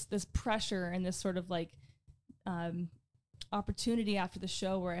had this pressure and this sort of like opportunity after the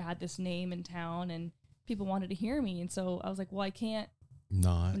show where I had this name in town and people wanted to hear me. And so I was like, well, I can't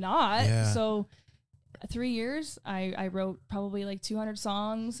not. Yeah. So 3 years, I wrote probably like 200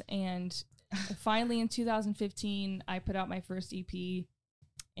 songs. And finally in 2015, I put out my first EP.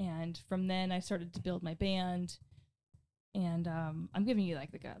 And from then I started to build my band. And I'm giving you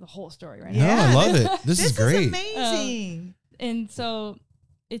like the whole story right now. Yeah, I love it. This is great. Amazing. And so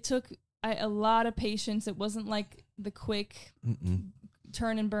it took a lot of patience. It wasn't like the quick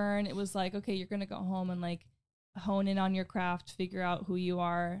turn and burn. It was like, okay, you're going to go home and like hone in on your craft, figure out who you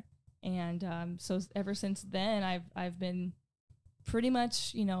are. And so ever since then, I've been pretty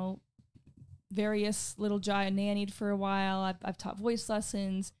much, various little giant nannied for a while. I've taught voice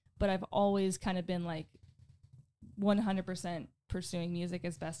lessons, but I've always kind of been like 100% pursuing music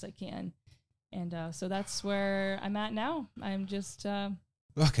as best I can. And so that's where I'm at now. I'm just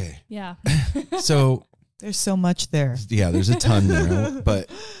okay. Yeah. So there's so much there. Yeah, there's a ton there, but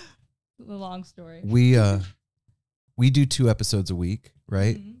the long story. We do 2 episodes a week,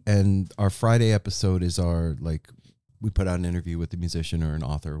 right? Mm-hmm. And our Friday episode is we put out an interview with a musician or an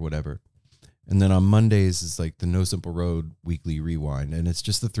author or whatever. And then on Mondays is like the No Simple Road weekly rewind. And it's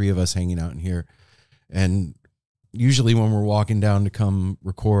just the 3 of us hanging out in here. And usually when we're walking down to come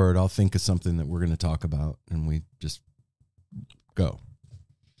record, I'll think of something that we're going to talk about and we just go.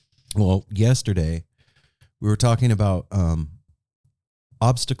 Well, yesterday we were talking about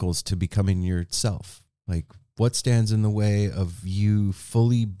obstacles to becoming yourself. Like what stands in the way of you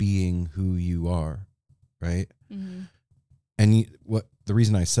fully being who you are, right? Mm-hmm. And the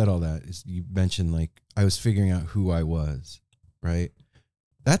reason I said all that is you mentioned like I was figuring out who I was, right?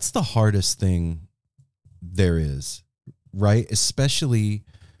 That's the hardest thing there is, right? Especially,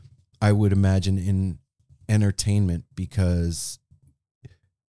 I would imagine in entertainment, because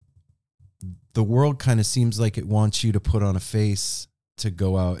the world kind of seems like it wants you to put on a face to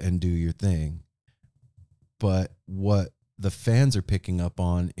go out and do your thing. But what the fans are picking up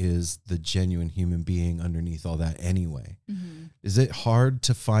on is the genuine human being underneath all that anyway. Mm-hmm. Is it hard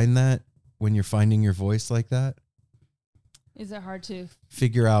to find that when you're finding your voice like that? Is it hard to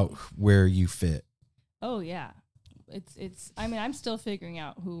figure out where you fit? Oh yeah. It's I mean, I'm still figuring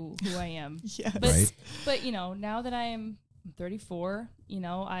out who I am. Yeah. But now that I'm 34,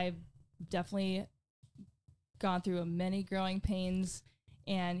 I've definitely gone through many growing pains.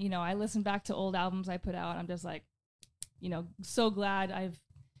 And, I listen back to old albums I put out. I'm just like, so glad I've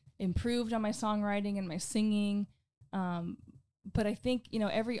improved on my songwriting and my singing. But I think,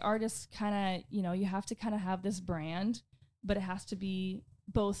 every artist kind of, you have to kind of have this brand, but it has to be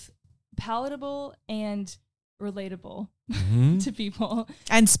both palatable and relatable to people.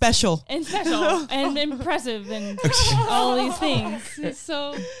 And special. And and impressive and all these things.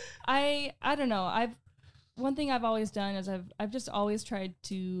 So I don't know. One thing I've always done is I've just always tried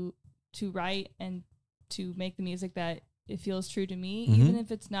to write and to make the music that it feels true to me, even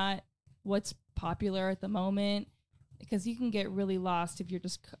if it's not what's popular at the moment, because you can get really lost if you're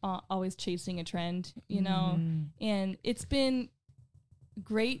just always chasing a trend, and it's been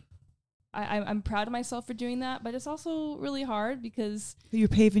great. I'm proud of myself for doing that, but it's also really hard because you're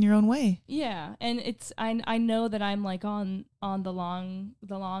paving your own way. Yeah. And I know that I'm like on the long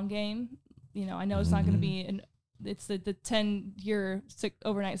game. I know it's not going to be it's the 10-year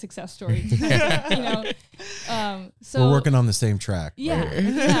overnight success story. So we're working on the same track.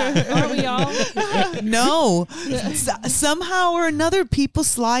 Yeah. Aren't we all? No. Somehow or another, people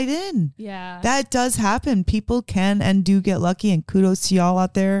slide in. Yeah. That does happen. People can and do get lucky, and kudos to y'all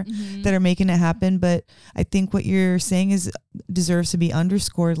out there that are making it happen. But I think what you're saying deserves to be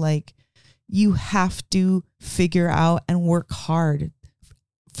underscored. Like, you have to figure out and work hard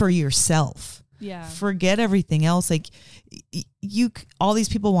for yourself. Yeah. Forget everything else. Like all these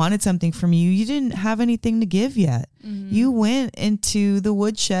people wanted something from you. You didn't have anything to give yet. You went into the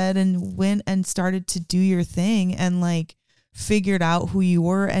woodshed and went and started to do your thing and like figured out who you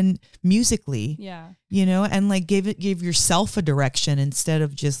were and musically. Yeah. And like give yourself a direction instead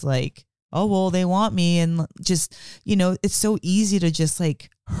of just like, oh, well, they want me. And just, it's so easy to just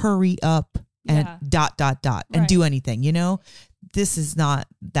like hurry up and dot, and do anything, this is not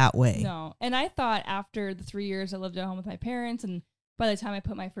that way. No. And I thought after the 3 years I lived at home with my parents, and by the time I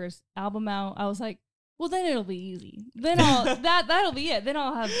put my first album out, I was like, well, then it'll be easy. Then that'll be it. Then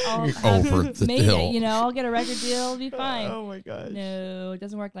I'll have Over the made hill. it. You know, I'll get a record deal. It'll be fine. Oh my gosh. No, it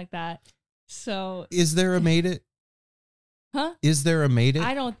doesn't work like that. So, Is there a made it? huh? Is there a made it?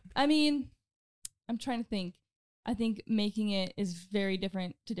 I mean, I'm trying to think. I think making it is very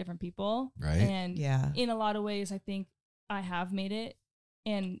different to different people. Right. And Yeah. in a lot of ways, I think I have made it.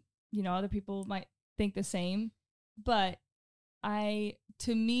 And, you know, other people might think the same. But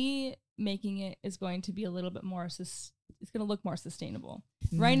to me, making it is going to be a little bit more, it's going to look more sustainable.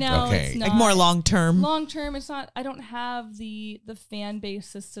 Right now, Okay. it's not. Like more long term. Long term, it's not. I don't have the fan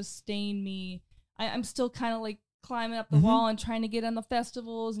base to sustain me. I'm still kind of like climbing up the wall and trying to get on the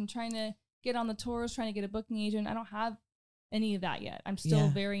festivals and trying to get on the tours, trying to get a booking agent. I don't have any of that yet. I'm still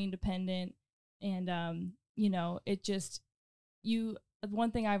very independent, and you know, it just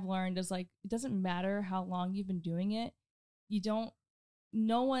one thing I've learned is like it doesn't matter how long you've been doing it.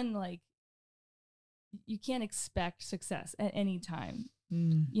 No one like you can't expect success at any time.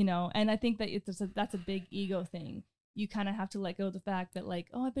 You know, and I think that that's a big ego thing. You kind of have to let go of the fact that like,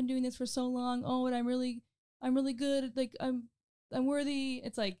 oh, I've been doing this for so long. Oh, and I'm really good. Like I'm worthy.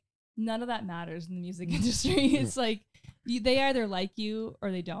 It's like none of that matters in the music industry. It's like they either like you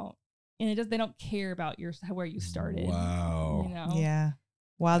or they don't, and they don't care about where you started. Wow. You know? Yeah.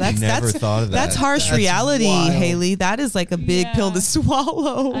 Wow, I never thought of that. That's harsh reality, wild. Haley. That is like a big pill to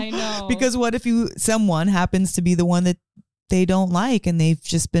swallow. I know. Because what if someone happens to be the one that they don't like, and they've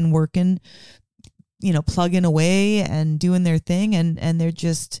just been working, you know, plugging away and doing their thing, and they're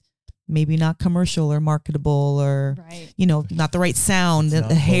just maybe not commercial or marketable, or you know, not the right sound.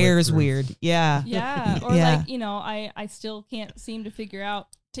 The hair's bulletproof. weird. Yeah. Yeah. Or Yeah. like, you know, I still can't seem to figure out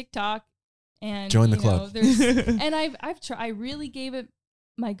TikTok, and Join the you know, club. and I've tried. I really gave it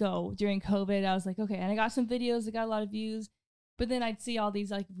my go during COVID. I was like, okay, and I got some videos that got a lot of views, but then I'd see all these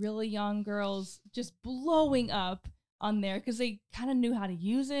like really young girls just blowing up on there because they kind of knew how to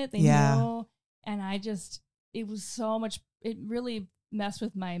use it. They know, and it was so much. It really messed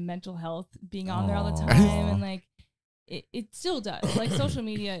with my mental health being on there all the time, and like it still does. Like social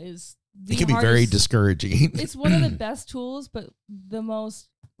media is It can be very discouraging. It's one of the best tools, but the most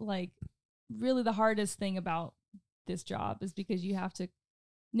like really the hardest thing about this job is because you have to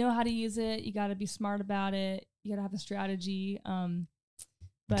know how to use it. You got to be smart about it. You got to have a strategy.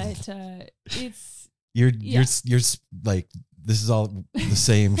 But it's you're like, this is all the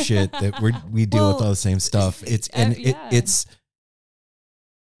same shit that we deal with all the same stuff.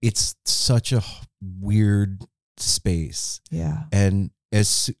 It's such a weird space. Yeah. And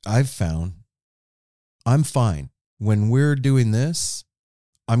as I've found, I'm fine. When we're doing this,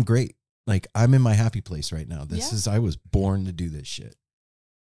 I'm great. Like I'm in my happy place right now. I was born to do this shit.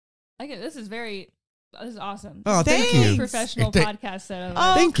 this is awesome. Oh, thank Thanks. you. Professional podcast setup.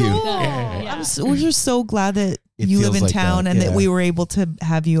 Oh, Thank you. cool. Yeah. We're just so glad that It you live feels in like town that, and that yeah. we were able to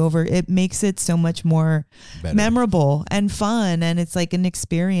have you over. It makes it so much more Better. memorable and fun, and it's like an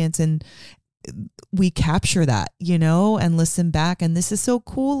experience, and we capture that, you know, and listen back, and this is so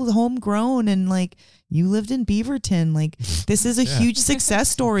cool, homegrown, and like you lived in Beaverton, like this is a huge success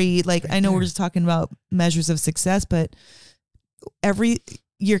story. Like I know we're just talking about measures of success, but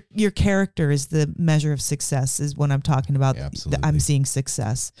your character is the measure of success, is what I'm talking about. Absolutely. I'm seeing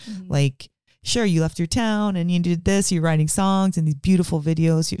success. Like, sure, you left your town and you did this, you're writing songs and these beautiful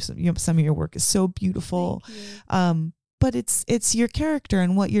videos. Some of your work is so beautiful. But it's your character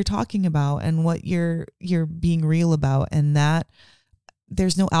and what you're talking about and what you're being real about, and that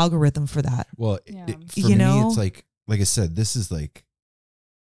there's no algorithm for that. Well, Yeah. for You me, know? it's like I said, this is like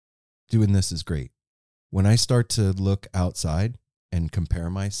doing this is great. When I start to look outside and compare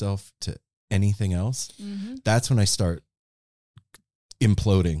myself to anything else, that's when I start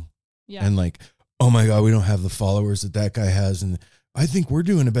imploding. Yeah. And like, oh my God, we don't have the followers that guy has. And I think we're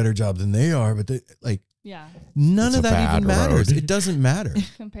doing a better job than they are. But Yeah. none It's of a that even bad matters. road. It doesn't matter.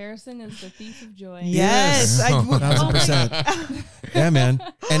 Comparison is the thief of joy. Yes. Yes. 1000%. Yeah, man.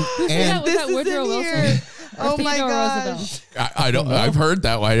 And Was that This is Woodrow in Wilson? here. Or Oh my Theodore gosh. Roosevelt? I don't. I've heard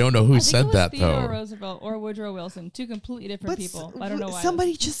that one. I don't know who I think said it was that Theodore though. Roosevelt or Woodrow Wilson. Two completely different people. I don't know why.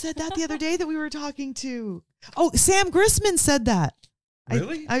 Somebody just said that the other day that we were talking to. Oh, Sam Grissman said that.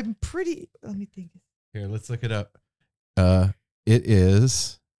 Really? I'm pretty. Let me think. Here, let's look it up. It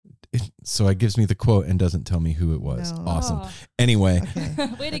is. So it gives me the quote and doesn't tell me who it was. No. Awesome. Oh. Anyway,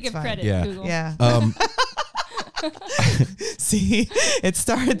 Way to give fine. credit, Yeah. Google. Yeah. um, See, it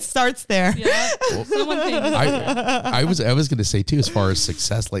starts there. Yeah. Someone famous. I was going to say too, as far as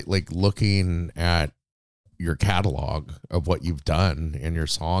success, like looking at your catalog of what you've done and your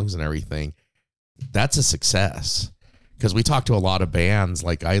songs and everything, that's a success. Because we talk to a lot of bands.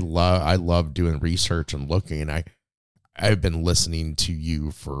 Like I love doing research and looking. I've been listening to you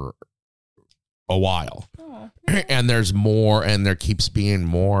for a while. Oh. And there's more, and there keeps being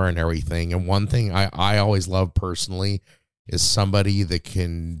more and everything. And one thing I always love personally is somebody that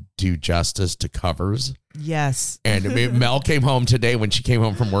can do justice to covers. Yes. And Mel came home today. When she came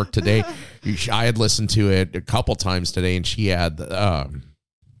home from work today, I had listened to it a couple times today, and she had the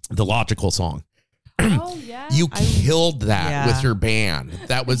Logical song. Oh yeah. You killed that Yeah. with your band.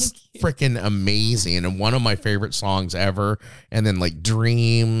 That was freaking amazing, and one of my favorite songs ever. And then like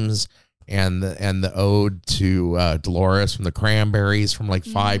Dreams and the ode to Dolores from the Cranberries from like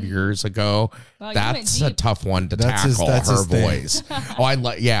 5 years ago. Wow, you went That's a deep. tough one to That's his- tackle. that's Her his thing. voice. Oh,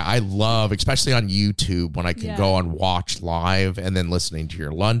 I love, especially on YouTube when I can Yeah. go and watch live, and then listening to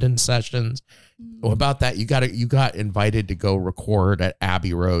your London sessions. What about that? You got invited to go record at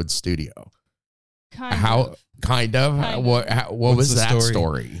Abbey Road Studio. Kind How of. kind of Kind of. what What's was the that story?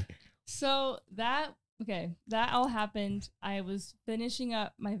 story? So that all happened. I was finishing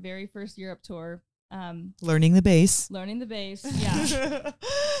up my very first Europe tour, Learning the bass. learning the bass. Yeah.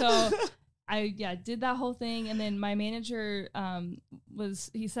 So I did that whole thing, and then my manager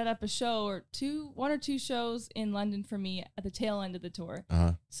he set up a show one or two shows in London for me at the tail end of the tour.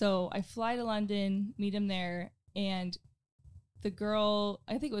 Uh-huh. So I fly to London, meet him there, and the girl,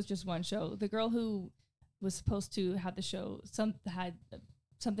 I think it was just one show. The girl who was supposed to have the show, had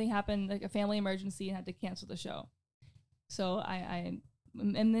something happen, like a family emergency, and had to cancel the show. So I'm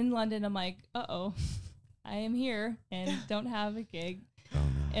in London. I'm like, uh-oh, I am here and don't have a gig. Oh,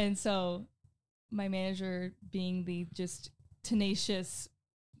 no. And so my manager, being the just tenacious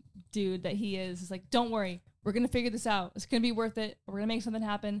dude that he is like, don't worry, we're going to figure this out. It's going to be worth it. We're going to make something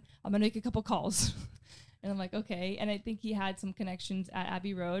happen. I'm going to make a couple calls. And I'm like, okay. And I think he had some connections at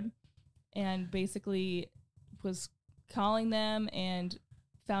Abbey Road, and basically was calling them and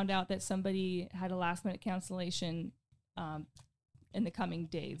found out that somebody had a last minute cancellation in the coming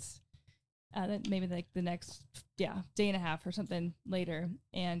days. That maybe like the next day and a half or something later.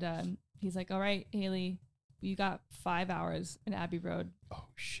 And he's like, all right, Haley, you got 5 hours in Abbey Road. Oh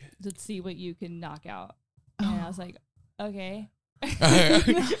shit. Let's see what you can knock out. And I was like, okay.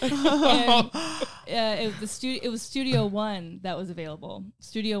 It was Studio One that was available.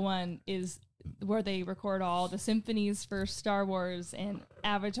 Studio One is where they record all the symphonies for Star Wars and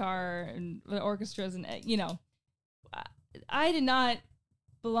Avatar and the orchestras, and I did not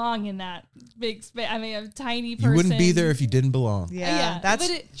belong in that big space. I mean, a tiny person. You wouldn't be there if you didn't belong. Yeah, that's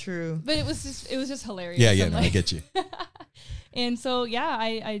but true. But it was just hilarious. Yeah, I'm no, I get you. And so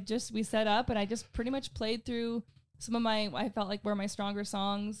we set up, and I just pretty much played through some of I felt like were my stronger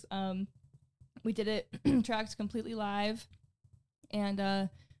songs. We did it tracked completely live, and a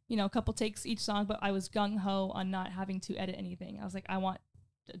couple takes each song, but I was gung ho on not having to edit anything. I was like, I want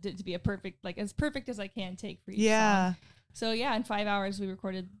it to be as perfect as I can take for each song. So in 5 hours we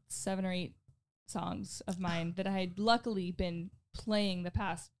recorded 7 or 8 songs of mine that I had luckily been playing the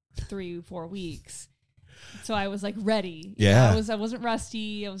past 3-4 weeks. So I was like ready. Yeah. I wasn't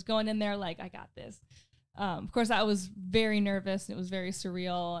rusty. I was going in there like, I got this. Of course, I was very nervous, and it was very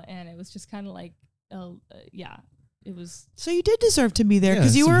surreal, and it was just kind of like, it was. So you did deserve to be there, Yeah,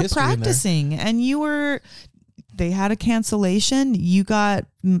 because you some were history in there. practicing, and they had a cancellation. You got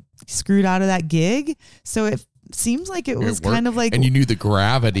screwed out of that gig. So it seems like it was kind of like, and you knew the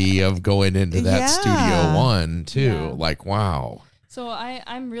gravity of going into that Yeah. Studio One too. Yeah. Like, wow. So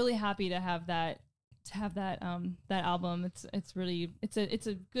I'm really happy to have that album. It's really it's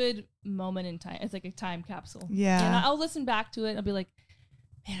a good moment in time. It's like a time capsule. Yeah. And I'll listen back to it and I'll be like,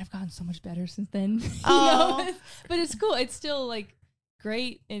 man, I've gotten so much better since then. Oh. But it's cool. It's still like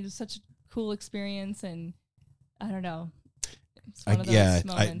great. It's such a cool experience, and I don't know. It's one of those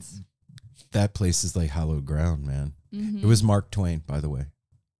moments. That place is like hallowed ground, man. Mhm. It was Mark Twain, by the way.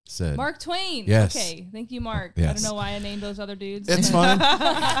 Said Mark Twain. Yes. Okay. Thank you, Mark. Yes. I don't know why I named those other dudes. It's fine.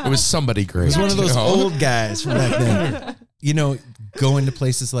 It was somebody great. It was one of those too. old guys from back then. Going to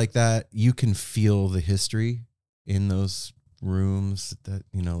places like that, you can feel the history in those rooms. That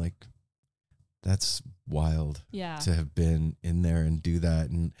like that's wild. Yeah. To have been in there and do that,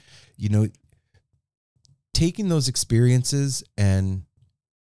 and taking those experiences and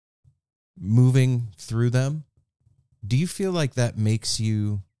moving through them. Do you feel like that makes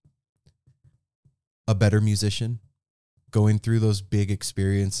you a better musician, going through those big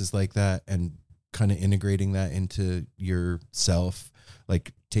experiences like that and kind of integrating that into yourself,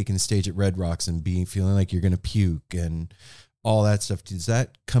 like taking the stage at Red Rocks and feeling like you're going to puke, and all that stuff, does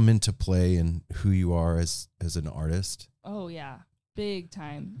that come into play in who you are as an artist? Oh yeah, big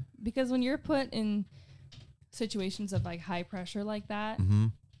time. Because when you're put in situations of like high pressure like that, Mm-hmm.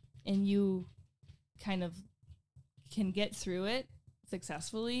 and you kind of can get through it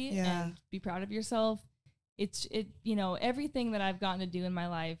successfully Yeah. and be proud of yourself, everything that I've gotten to do in my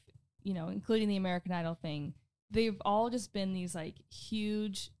life, including the American Idol thing, they've all just been these like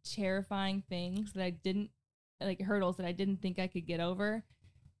huge, terrifying things that I didn't hurdles that I didn't think I could get over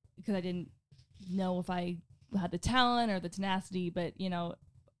because I didn't know if I had the talent or the tenacity. But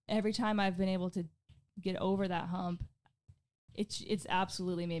every time I've been able to get over that hump, it's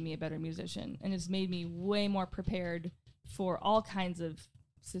absolutely made me a better musician, and it's made me way more prepared for all kinds of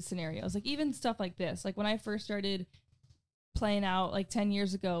scenarios. Like even stuff like this, like when I first started playing out like 10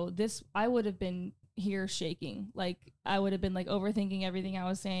 years ago, I would have been here shaking. Like I would have been like overthinking everything I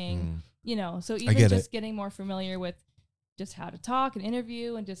was saying, so even just getting more familiar with just how to talk and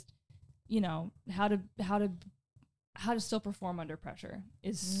interview and just, how to still perform under pressure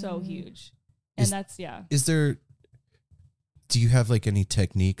is so huge. And do you have like any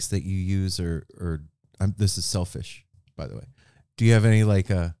techniques that you use or this is selfish, by the way. Do you have any like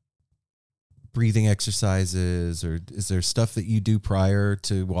breathing exercises, or is there stuff that you do prior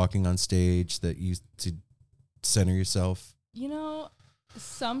to walking on stage that you to center yourself?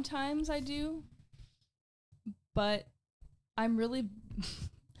 Sometimes I do, but I'm really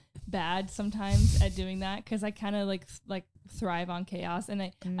bad sometimes at doing that because I kind of like thrive on chaos, and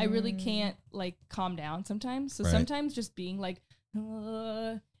I really can't like calm down sometimes. So sometimes just being like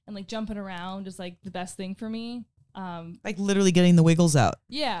and like jumping around is like the best thing for me. Like literally getting the wiggles out.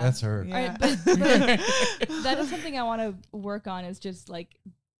 Yeah, that's her. Yeah. But that is something I want to work on, is just like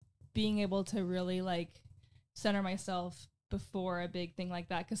being able to really like center myself before a big thing like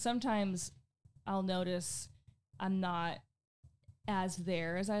that. Because sometimes I'll notice I'm not as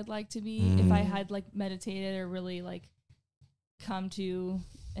there as I'd like to be. If I had like meditated or really like come to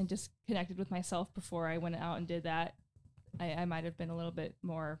and just connected with myself before I went out and did that, I might have been a little bit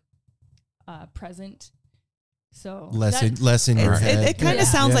more present. So less in your head. It kind of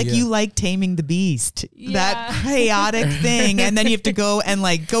sounds like you like taming the beast, that chaotic thing, and then you have to go and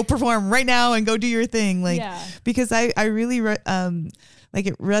like go perform right now and go do your thing, like because I really like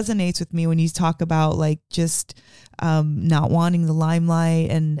it resonates with me when you talk about like just not wanting the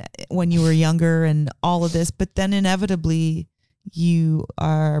limelight and when you were younger and all of this, but then inevitably you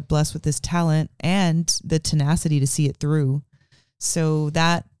are blessed with this talent and the tenacity to see it through. So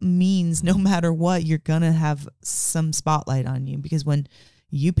that means no matter what, you're going to have some spotlight on you, because when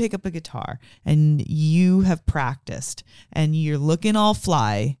you pick up a guitar and you have practiced and you're looking all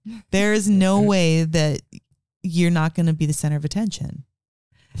fly, there is no way that you're not going to be the center of attention.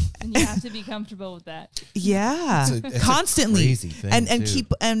 And you have to be comfortable with that. Yeah. It's constantly. a crazy thing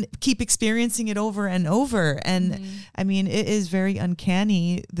and keep experiencing it over and over. And I mean, it is very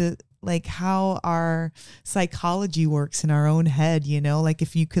uncanny like how our psychology works in our own head, like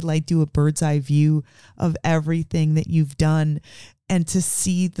if you could like do a bird's eye view of everything that you've done and to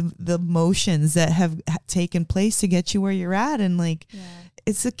see the motions that have taken place to get you where you're at. And like,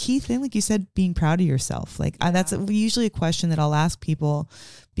 it's a key thing, like you said, being proud of yourself. Like that's usually a question that I'll ask people,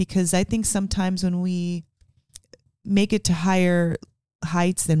 because I think sometimes when we make it to higher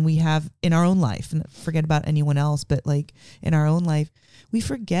heights than we have in our own life, and forget about anyone else, but like in our own life, we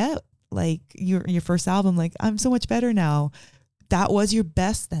forget like your first album, like I'm so much better now. That was your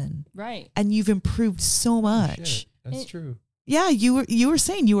best then. Right. And you've improved so much. That's true. Yeah, you were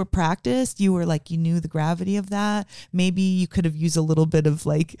saying you were practiced. You were like, you knew the gravity of that. Maybe you could have used a little bit of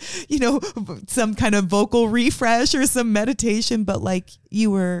like, some kind of vocal refresh or some meditation, but like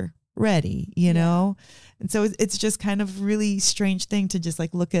you were ready, know? And so it's just kind of really strange thing to just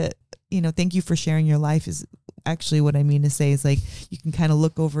like look at, thank you for sharing your life is actually what I mean to say is like, you can kind of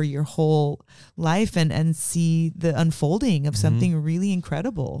look over your whole life and see the unfolding of something really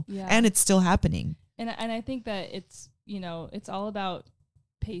incredible. Yeah. And it's still happening. And I think that it's, it's all about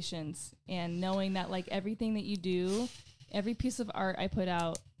patience and knowing that like everything that you do, every piece of art I put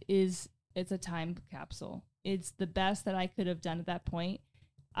out it's a time capsule. It's the best that I could have done at that point.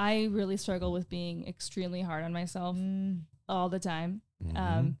 I really struggle with being extremely hard on myself all the time.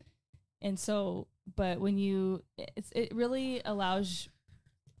 And so, but when it really allows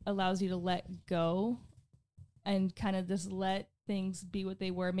you to let go and kind of just let things be what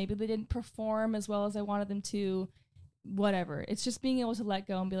they were. Maybe they didn't perform as well as I wanted them to, whatever. It's just being able to let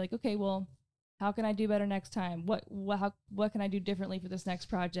go and be like, okay, well, how can I do better next time? What can I do differently for this next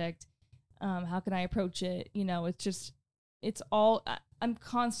project? How can I approach it? It's just it's all, I'm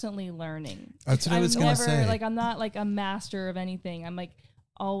constantly learning. That's what I was going to say. Like, I'm not like a master of anything. I'm like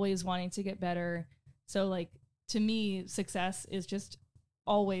always wanting to get better. So like, to me, success is just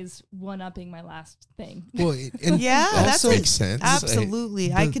always one-upping my last thing. Well, and Yeah, that makes sense.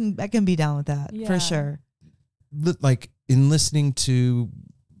 Absolutely. I can be down with that for sure. Like in listening to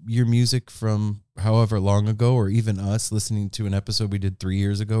your music from however long ago, or even us listening to an episode we did 3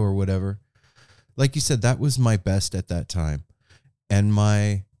 years ago or whatever, like you said, that was my best at that time. And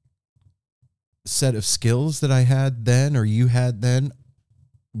my set of skills that I had then, or you had then,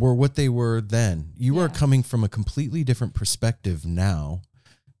 were what they were then. You are coming from a completely different perspective now,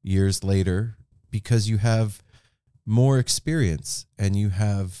 years later, because you have more experience and you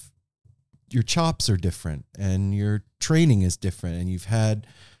have, your chops are different and your training is different and you've had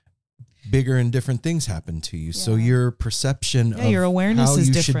bigger and different things happen to you. Yeah. So your perception of your awareness how is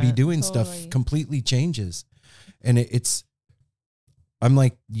you different. should be doing stuff completely changes. And it's, I'm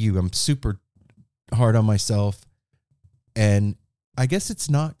like you, I'm super hard on myself. And I guess it's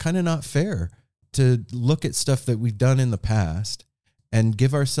not fair to look at stuff that we've done in the past and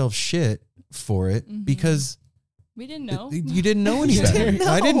give ourselves shit for it because we didn't know. You didn't know any better.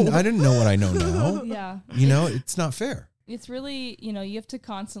 I didn't know what I know now. Yeah. You know, it's not fair. It's really, you know, you have to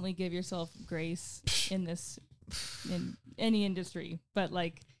constantly give yourself grace in any industry, but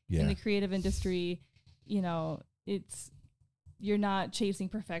like in the creative industry, you know, you're not chasing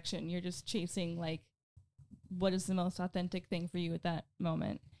perfection. You're just chasing like what is the most authentic thing for you at that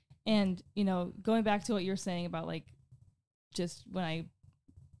moment. And, you know, going back to what you were saying about like, just when I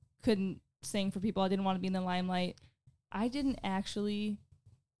couldn't sing for people, I didn't want to be in the limelight. I didn't actually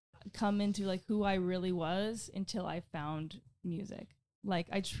come into like who I really was until I found music. Like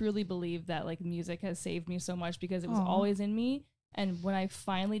I truly believe that like music has saved me so much because it was always in me. And when I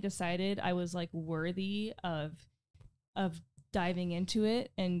finally decided I was like worthy of diving into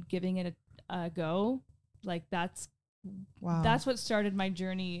it and giving it a go, like that's what started my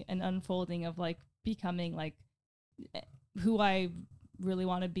journey and unfolding of like becoming like who I really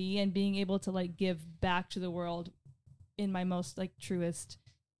want to be and being able to like give back to the world in my most like truest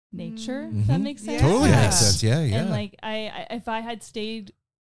nature. If that makes sense. Totally makes sense. Yeah. And like I if I had stayed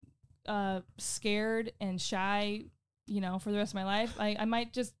scared and shy, you know, for the rest of my life, I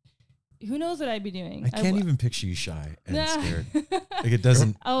might just, who knows what I'd be doing. I can't even picture you shy and scared. Like it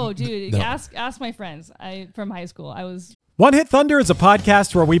doesn't. Oh, dude, ask my friends. From high school, I was. One Hit Thunder is a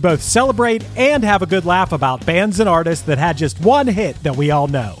podcast where we both celebrate and have a good laugh about bands and artists that had just one hit that we all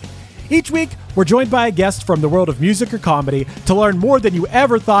know. Each week, we're joined by a guest from the world of music or comedy to learn more than you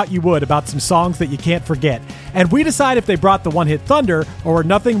ever thought you would about some songs that you can't forget. And we decide if they brought the One Hit Thunder or were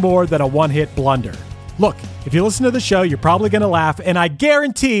nothing more than a one-hit blunder. Look, if you listen to the show, you're probably going to laugh, and I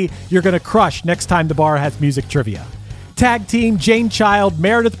guarantee you're going to crush next time the bar has music trivia. Tag Team, Jane Child,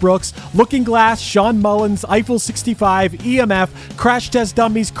 Meredith Brooks, Looking Glass, Sean Mullins, Eiffel 65, EMF, Crash Test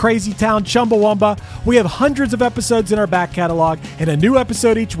Dummies, Crazy Town, Chumbawamba. We have hundreds of episodes in our back catalog and a new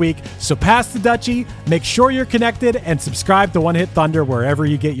episode each week, so pass the Dutchie, make sure you're connected, and subscribe to One Hit Thunder wherever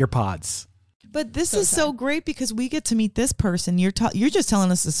you get your pods. But this is so great because we get to meet this person. You're just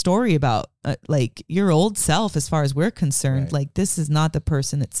telling us a story about like your old self as far as we're concerned. Right. Like this is not the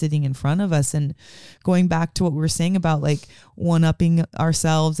person that's sitting in front of us. And going back to what we were saying about like one-upping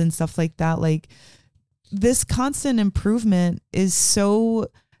ourselves and stuff like that, like this constant improvement is so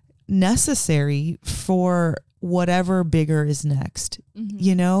necessary for whatever bigger is next,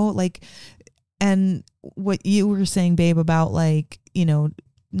 you know, like, and what you were saying, babe, about like, you know,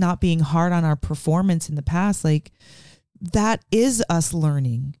 not being hard on our performance in the past, like that is us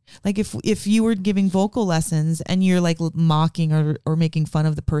learning. Like if you were giving vocal lessons and you're like mocking or making fun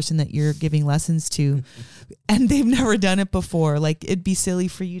of the person that you're giving lessons to and they've never done it before, like it'd be silly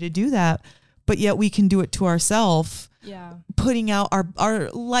for you to do that, but yet we can do it to ourselves, putting out our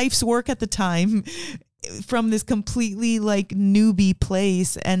life's work at the time from this completely like newbie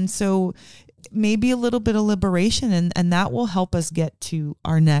place. And so maybe a little bit of liberation and that will help us get to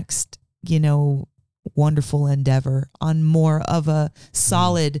our next, you know, wonderful endeavor on more of a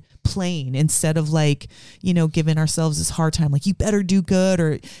solid plane instead of like, you know, giving ourselves this hard time, like you better do good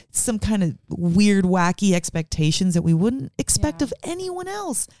or some kind of weird, wacky expectations that we wouldn't expect of anyone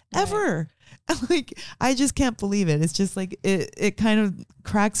else ever. Like, I just can't believe it. It's just like, it kind of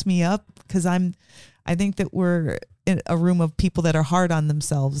cracks me up because I think that we're in a room of people that are hard on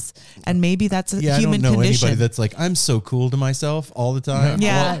themselves, and maybe that's a human condition. I don't know anybody that's like, I'm so cool to myself all the time.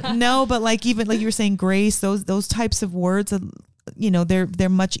 Yeah, no, but like even like you were saying, grace, those types of words, they're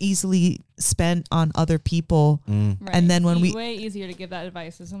much easily spent on other people. Right. And then when way easier to give that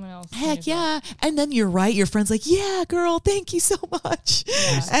advice to someone else. heck yeah. And then you're right. Your friend's like, yeah, girl, thank you so much.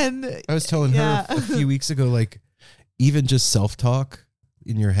 Yeah. And I was telling her a few weeks ago, like, even just self-talk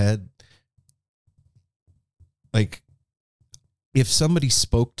in your head, like, if somebody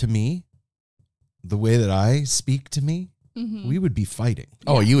spoke to me the way that I speak to me, we would be fighting.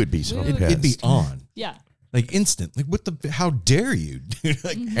 Oh, you would be so pissed. It'd be on. Yeah. Like instant. Like, how dare you, dude?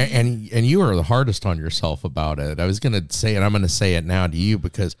 Like, and you are the hardest on yourself about it. I was gonna say it, I'm gonna say it now to you,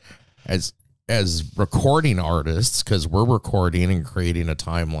 because as recording artists, because we're recording and creating a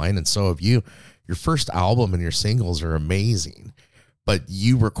timeline, and so have you. Your first album and your singles are amazing, but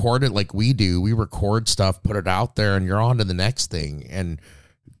you record it like we do. We record stuff, put it out there, and you're on to the next thing, and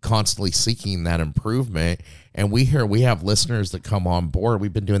constantly seeking that improvement. And we have listeners that come on board.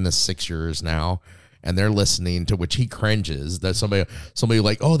 We've been doing this 6 years now, and they're listening to which he cringes that somebody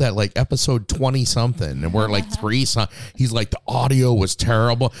like, oh, that like episode 20 something, and we're like 3 he's like, the audio was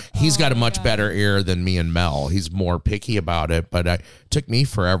terrible. He's got a much better ear than me and Mel. He's more picky about it, but it took me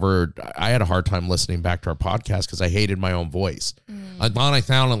forever. I had a hard time listening back to our podcast because I hated my own voice. I thought I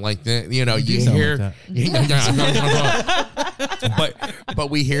sounded like that. You hear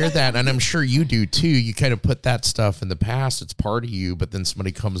but we hear that, and I'm sure you do too. You kind of put that stuff in the past, it's part of you, but then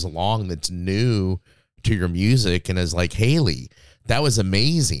somebody comes along that's new to your music and is like, Haley, that was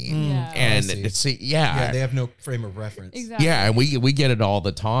amazing. And it's they have no frame of reference. Exactly. Yeah, and we get it all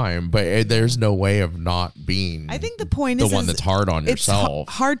the time, but there's no way of not being. I think the point the is one that's hard on it's yourself.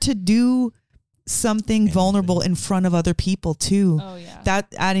 Hard to do something vulnerable in front of other people too. Oh yeah.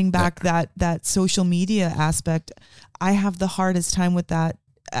 That adding back that social media aspect, I have the hardest time with that.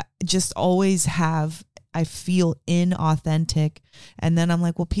 Just always have. I feel inauthentic. And then I'm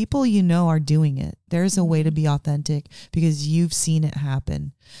like, well, people are doing it. There's a way to be authentic because you've seen it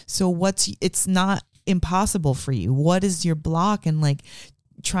happen. So it's not impossible for you. What is your block? And like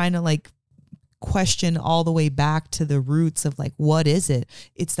trying to like question all the way back to the roots of like, what is it?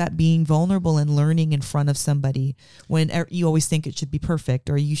 It's that being vulnerable and learning in front of somebody when you always think it should be perfect,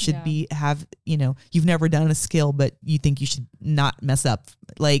 or you should you've never done a skill, but you think you should not mess up.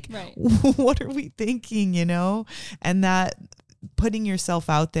 Like, right. What are we thinking, And that putting yourself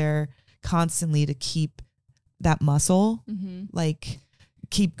out there constantly to keep that muscle, like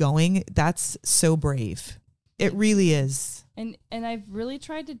keep going. That's so brave. It really is. And I've really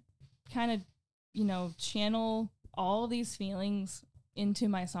tried to kind of, channel all of these feelings into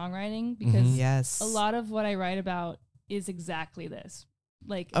my songwriting, because a lot of what I write about is exactly this.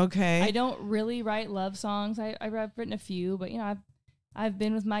 Like, okay, I don't really write love songs. I've written a few, but I've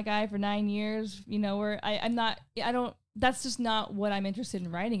been with my guy for 9 years, where that's just not what I'm interested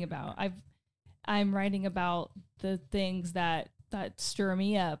in writing about. I'm writing about the things that stir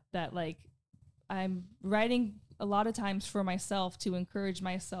me up, that like I'm writing a lot of times for myself, to encourage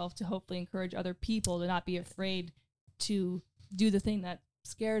myself, to hopefully encourage other people to not be afraid to do the thing that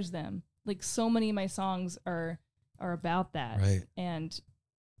scares them. Like, so many of my songs are about that. Right. And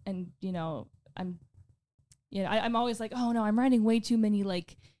I'm always like, oh no, I'm writing way too many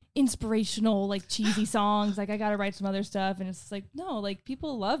like inspirational, like cheesy songs. Like, I got to write some other stuff. And it's like, no, like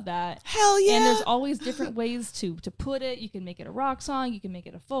people love that. Hell yeah. And there's always different ways to put it. You can make it a rock song. You can make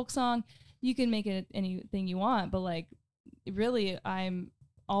it a folk song. You can make it anything you want, but like, really, I'm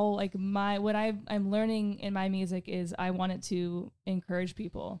all like what I'm learning in my music is I want it to encourage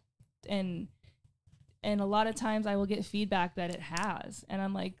people, and a lot of times I will get feedback that it has, and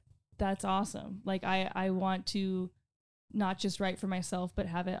I'm like, that's awesome. Like, I want to not just write for myself, but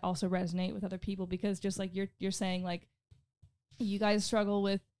have it also resonate with other people, because just like you're saying, like, you guys struggle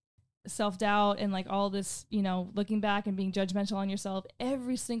with self-doubt and like all this, looking back and being judgmental on yourself.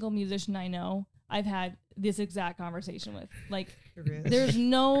 Every single musician I know, I've had this exact conversation with. Like, there's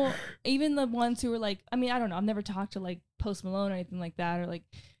no, even the ones who are like, I mean, I don't know, I've never talked to like Post Malone or anything like that, or like,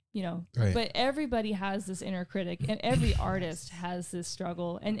 right. But everybody has this inner critic, and every artist has this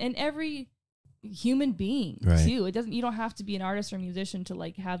struggle, and every human being too. You don't have to be an artist or musician to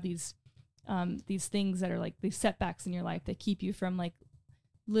like have these things that are like these setbacks in your life that keep you from like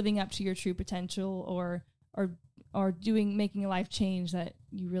living up to your true potential, or making a life change that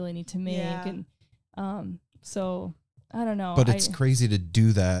you really need to make. Yeah. And so I don't know. But it's crazy to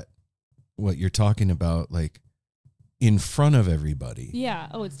do that, what you're talking about, like in front of everybody. Yeah.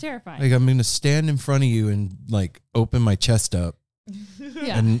 Oh, it's terrifying. Like, I'm going to stand in front of you and like open my chest up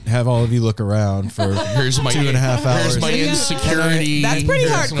yeah. and have all of you look around for Here's my 2.5 hours. Here's my insecurity. That's pretty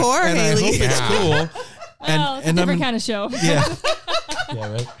hardcore, And I Haley. hope it's cool. Well, it's a different kind of show. Yeah.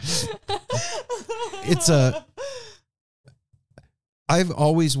 Yeah, right. It's I've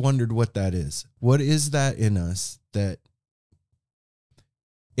always wondered what that is. What is that in us that,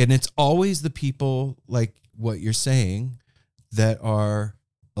 and it's always the people like what you're saying that are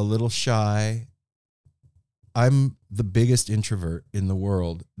a little shy. I'm the biggest introvert in the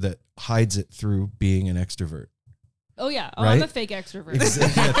world that hides it through being an extrovert. Oh yeah. Oh, Right? I'm a fake extrovert.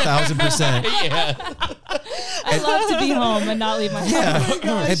 1,000%. Yeah. I love to be home and not leave my house.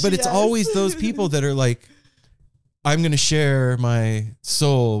 Yeah. But it's always those people that are like, I'm going to share my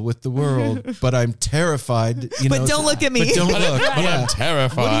soul with the world, but I'm terrified. But don't look at me. But don't look. But Yeah. I'm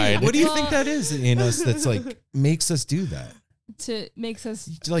terrified. What do you think that is in us that's like makes us do that? Makes us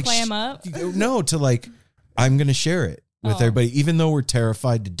Like clam up. No, to like, I'm going to share it with everybody, even though we're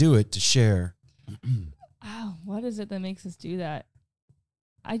terrified to do it, to share. Oh, what is it that makes us do that?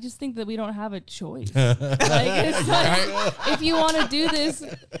 I just think that we don't have a choice. Like, it's like, if you want to do this,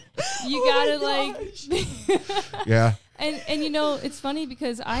 you gotta like. Yeah. And you know, it's funny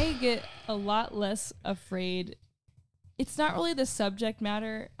because I get a lot less afraid. It's not really the subject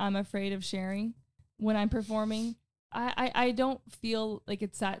matter I'm afraid of sharing when I'm performing. I don't feel like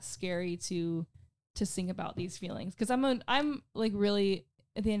it's that scary to sing about these feelings because I'm like really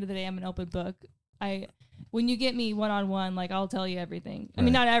at the end of the day I'm an open book. When you get me one-on-one, like I'll tell you everything. I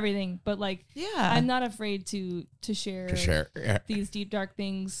mean, not everything, but like, I'm not afraid to share these deep, dark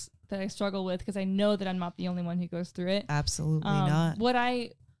things that I struggle with because I know that I'm not the only one who goes through it. Absolutely not. What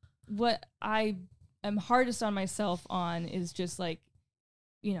I am hardest on myself on is just like,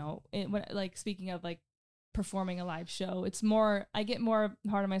 you know, like speaking of like performing a live show, it's more, I get more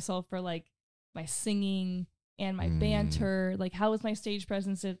hard on myself for like my singing and my banter. Like, how is my stage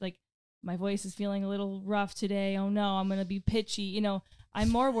presence if like my voice is feeling a little rough today? Oh no, I'm going to be pitchy. You know, I'm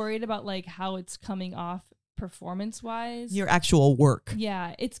more worried about like how it's coming off performance wise. Your actual work.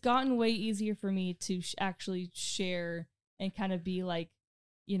 Yeah. It's gotten way easier for me to actually share and kind of be like,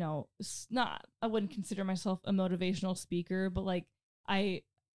 you know, I wouldn't consider myself a motivational speaker, but like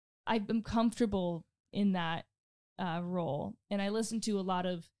I'm comfortable in that role. And I listen to a lot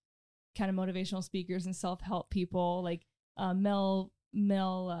of kind of motivational speakers and self-help people like Mel,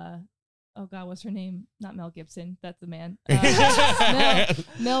 oh God, what's her name? Not Mel Gibson. That's the man.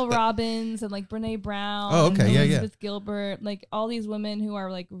 Mel Robbins and like Brene Brown. Oh, okay. Yeah. Elizabeth Gilbert. Like all these women who are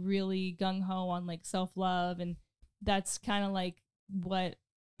like really gung-ho on like self-love. And that's kind of like what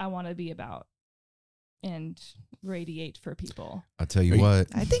I want to be about and radiate for people. I'll tell you what.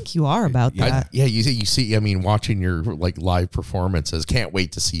 I think you are about that. You see, I mean, watching your like live performances, can't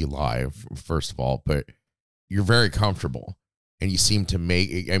wait to see you live, first of all, but you're very comfortable. And you seem to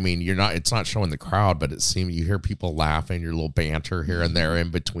make, I mean, it's not showing the crowd, but it seems you hear people laughing, your little banter here and there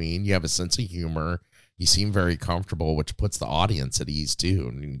in between. You have a sense of humor. You seem very comfortable, which puts the audience at ease too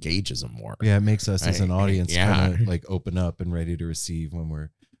and engages them more. Yeah, it makes us as an audience kind of like open up and ready to receive when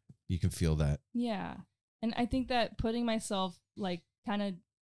you can feel that. Yeah. And I think that putting myself like kind of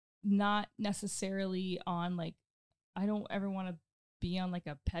not necessarily on like, I don't ever want to be on like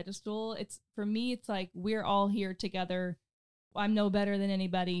a pedestal. For me, it's like, we're all here together. I'm no better than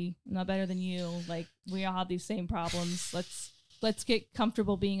anybody. I'm not better than you. Like, we all have these same problems. Let's get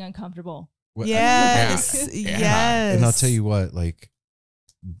comfortable being uncomfortable. Yes. Yes. And I'll tell you what, like,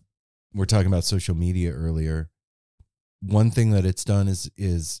 we're talking about social media earlier. One thing that it's done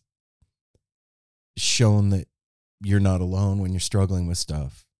is shown that you're not alone when you're struggling with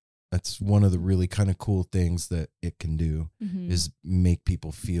stuff. That's one of the really kind of cool things that it can do is make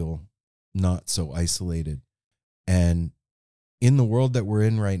people feel not so isolated. And in the world that we're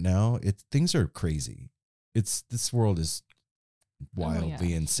in right now, things are crazy. This world is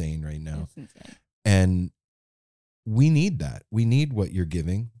wildly insane right now. It's insane. And we need that. We need what you're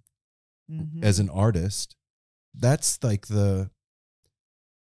giving as an artist. That's like the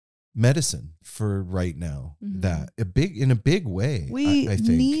medicine for right now. That in a big way. We I think.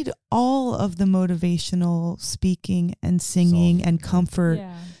 need all of the motivational speaking and singing and comfort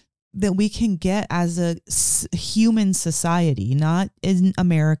that we can get as a human society, not in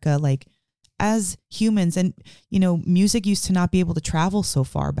America, like as humans. And, you know, music used to not be able to travel so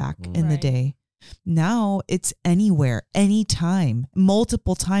far back in the day. Now it's anywhere, anytime,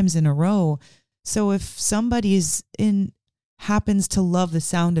 multiple times in a row. So if somebody happens to love the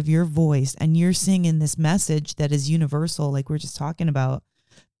sound of your voice and you're singing this message that is universal, like we're just talking about,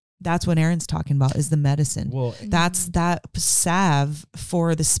 that's what Aaron's talking about, is the medicine. Well, that's that salve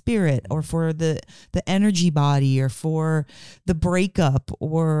for the spirit or for the energy body or for the breakup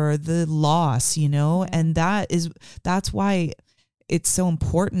or the loss, you know? And that's why it's so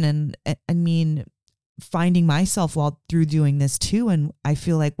important. And I mean, finding myself through doing this too. And I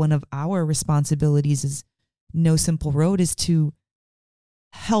feel like one of our responsibilities is No Simple Road is to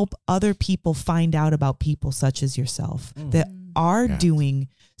help other people find out about people such as yourself that are doing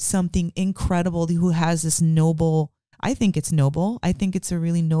something incredible, who has this noble, I think it's noble. I think it's a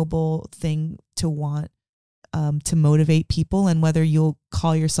really noble thing to want to motivate people. And whether you'll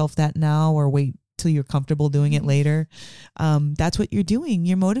call yourself that now or wait till you're comfortable doing it later, that's what you're doing.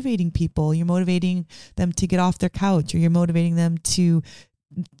 You're motivating people. You're motivating them to get off their couch, or you're motivating them to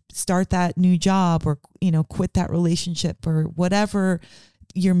start that new job, or, you know, quit that relationship, or whatever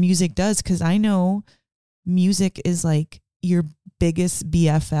your music does. Cause I know music is like your biggest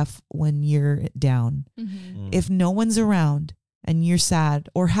BFF when you're down. If no one's around and you're sad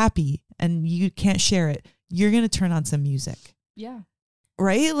or happy and you can't share it, you're going to turn on some music. Yeah.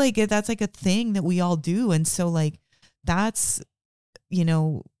 Right? Like that's like a thing that we all do. And so like, that's, you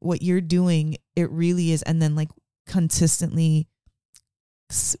know, what you're doing. It really is. And then like consistently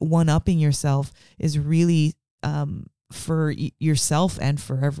one-upping yourself is really, for yourself and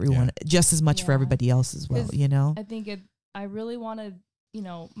for everyone, just as much for everybody else as well, you know? I think I really want to, you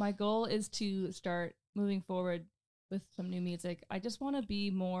know, my goal is to start moving forward with some new music. I just want to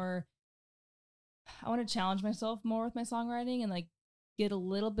be more, I want to challenge myself more with my songwriting and like get a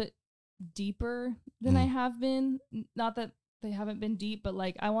little bit deeper than I have been. Not that they haven't been deep, but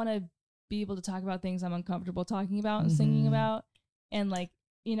like I want to be able to talk about things I'm uncomfortable talking about and singing about, and like,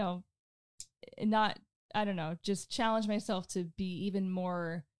 you know, not, I don't know, just challenge myself to be even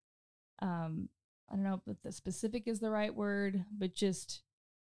more, I don't know if the specific is the right word, but just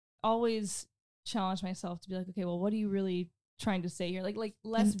always challenge myself to be like, okay, well, what are you really trying to say here? Like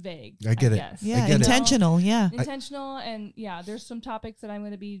less vague. I get it. Guess. Yeah, I get intentional. Yeah. Intentional. And yeah, there's some topics that I'm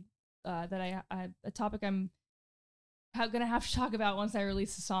going to be, that a topic I'm going to have to talk about once I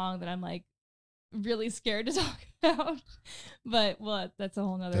release a song that I'm like really scared to talk about. But well, that's a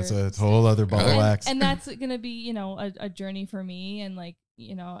whole nother. That's a whole other ball of wax. And that's going to be, you know, a journey for me. And like,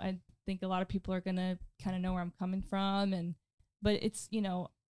 you know, I think a lot of people are going to kind of know where I'm coming from. But it's, you know,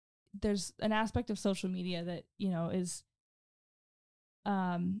 there's an aspect of social media that, you know, is,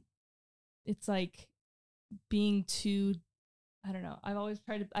 it's like being too, I don't know. I've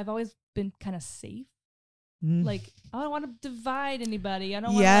always been kind of safe. Like, I don't want to divide anybody. I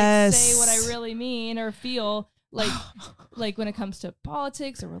don't want to like say what I really mean or feel like when it comes to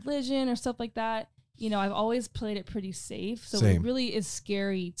politics or religion or stuff like that. You know, I've always played it pretty safe. So it really is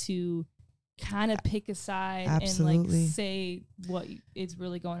scary to kind of pick a side and like say what is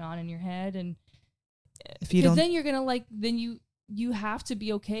really going on in your head. And if you don't, then you're going to like, then you have to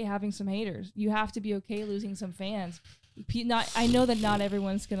be okay having some haters. You have to be okay losing some fans. I know that not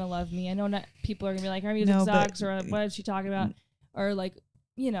everyone's going to love me. I know not people are going to be like, our music sucks, or what is she talking about? Or like,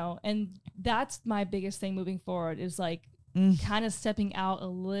 you know, and that's my biggest thing moving forward is like kind of stepping out a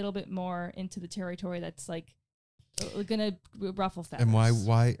little bit more into the territory that's like gonna ruffle feathers. And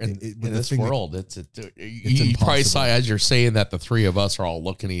why in this world you probably saw as you're saying that the three of us are all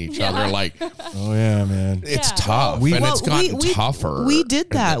looking at each other like, oh yeah, man, it's tough. And it's gotten tougher. We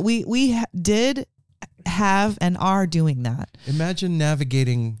did that. We did have and are doing that. Imagine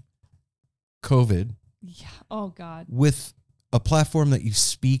navigating COVID oh god, with a platform that you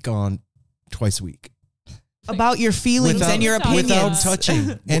speak on twice a week about your feelings and your opinions without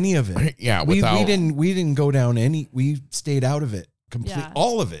touching any of it. We didn't go down any. We stayed out of it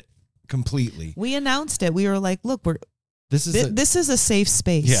all of it completely. We announced it. We were like, look, this is a safe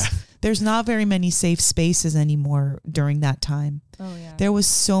space. Yeah. There's not very many safe spaces anymore during that time. Oh yeah. There was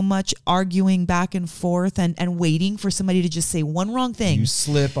so much arguing back and forth and waiting for somebody to just say one wrong thing. You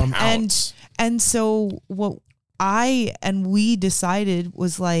slip, I'm out. And so what we decided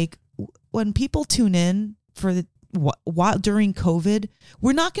was like, when people tune in for during COVID,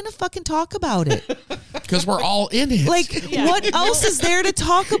 we're not going to fucking talk about it. Because we're all in it. Like, what else is there to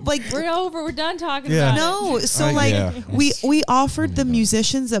talk about? Like, we're done talking about it. No. So we offered the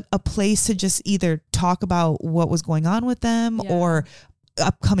musicians a place to just either talk about what was going on with them or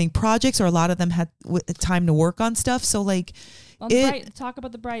upcoming projects, or a lot of them had time to work on stuff. So like, talk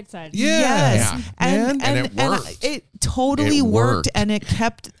about the bright side. Yes. And it worked. And it totally worked. And it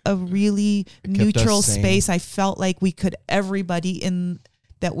kept a really neutral space. I felt like everybody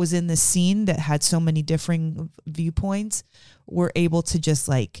that was in the scene that had so many differing viewpoints were able to just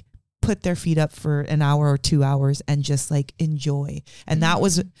like put their feet up for an hour or 2 hours and just like enjoy. And that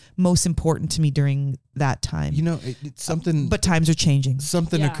was most important to me during that time. You know, it's something. But times are changing.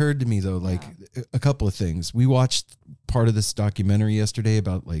 Something occurred to me though, like a couple of things. We watched part of this documentary yesterday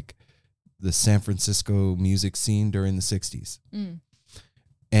about like the San Francisco music scene during the 60s.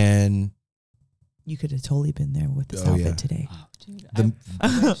 And You could have totally been there with this Oh, outfit yeah. today. Dude, The-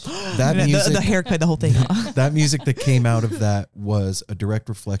 that The- music, the haircut, the whole thing. that music that came out of that was a direct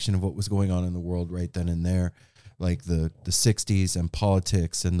reflection of what was going on in the world right then and there, like the 60s and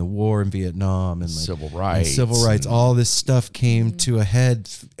politics and the war in Vietnam and like Civil and rights. civil rights. All this stuff came to a head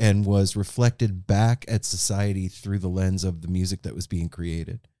and was reflected back at society through the lens of the music that was being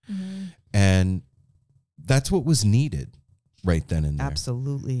created. And that's what was needed right then and there.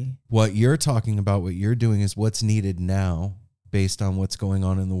 Absolutely. What you're talking about, what you're doing is what's needed now based on what's going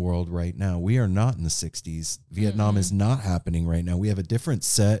on in the world right now. We are not in the 60s. Vietnam is not happening right now. We have a different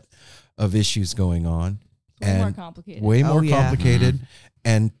set of issues going on. way more and complicated. Way more yeah. complicated.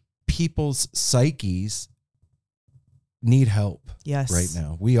 And people's psyches need help Yes. right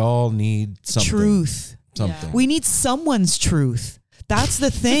now. We all need something. Truth. Something. Yeah. We need someone's truth. That's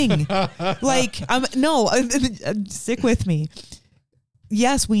the thing. Like, stick with me.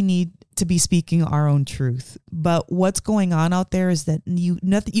 Yes, we need to be speaking our own truth, but what's going on out there is that you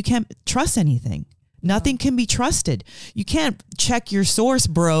can't trust anything. Nothing can be trusted. You can't check your source,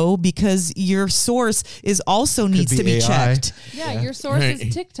 bro, because your source is also needs be to be AI. checked. Yeah, your source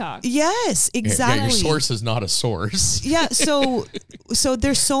is TikTok. Yes, exactly. Yeah, your source is not a source. Yeah, so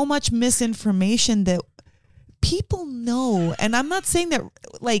there's so much misinformation that people know, and I'm not saying that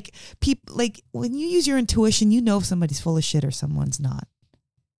like people like when you use your intuition, you know if somebody's full of shit or someone's not.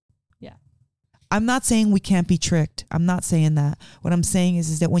 Yeah. I'm not saying we can't be tricked. I'm not saying that. What I'm saying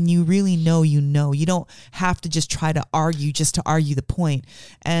is that when you really know, you know. You don't have to just try to argue just to argue the point.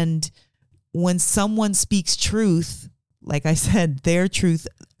 And when someone speaks truth, like I said, their truth,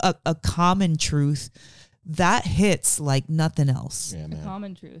 a common truth, that hits like nothing else. Yeah, A man.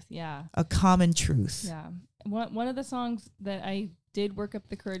 common truth. Yeah. A common truth. Yeah. One of the songs that I did work up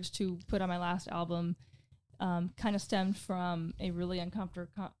the courage to put on my last album kind of stemmed from a really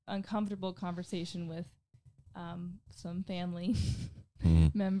uncomfortable conversation with some family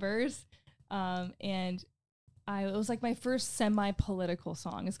members. And it was like my first semi-political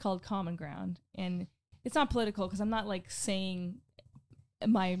song. It's called Common Ground. And it's not political because I'm not like saying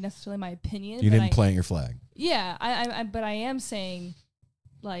necessarily my opinion. You but didn't plant your flag. Yeah, but I am saying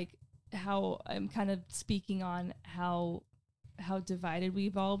like how I'm kind of speaking on how divided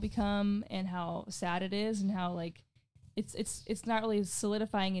we've all become and how sad it is and how like it's not really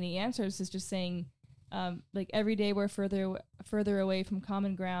solidifying any answers. It's just saying like every day we're further away from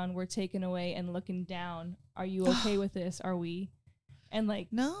common ground. We're taken away and looking down. Are you okay with this? Are we? And like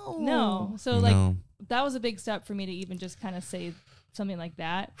no. So like that was a big step for me to even just kind of say something like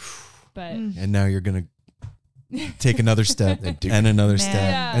that. But And now you're gonna take another step and another step.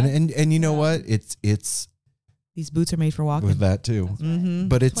 Yeah. And you know what? It's These boots are made for walking. with that too. Mm-hmm.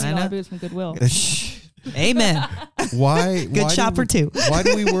 But it's $20 boots from Goodwill. Amen. why Good why shopper do, too. Why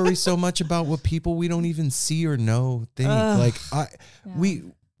do we worry so much about what people we don't even see or know think? Like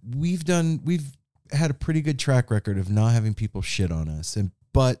we've had a pretty good track record of not having people shit on us.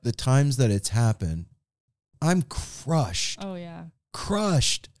 But the times that it's happened, I'm crushed. Oh yeah.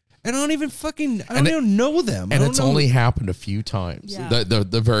 Crushed. And I don't even know them. And I don't it's know. only happened a few times. Yeah.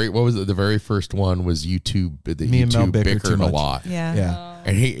 The very first one was YouTube. The Me and Mel YouTube bicker too bickered a much. lot. Yeah. Yeah.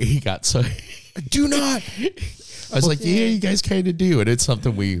 And he got so Do not. I was like, yeah, you guys kind of do, and it's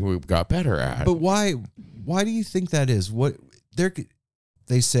something we got better at. But why do you think that is? What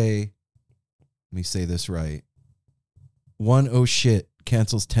they say, let me say this right. One oh shit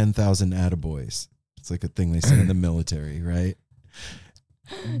cancels 10,000 attaboys. It's like a thing they say in the military, right?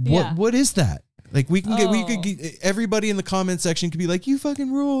 Yeah. What is that? Like we could get, everybody in the comment section could be like, you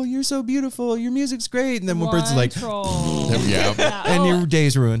fucking rule, you're so beautiful, your music's great, and then one person's like, troll. Yeah. and Oh, your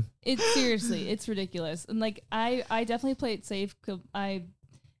day's ruined. it's ridiculous. And like I definitely play it safe. I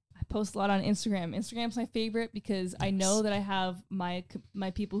post a lot on Instagram. Instagram's my favorite because I know that I have my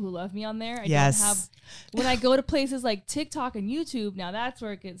people who love me on there. I Yes. don't have when I go to places like TikTok and YouTube. Now that's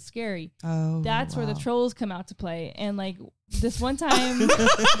where it gets scary. Oh, That's where the wow. trolls come out to play. And like this one time,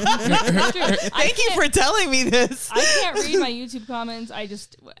 Thank you for telling me this. I can't read my YouTube comments.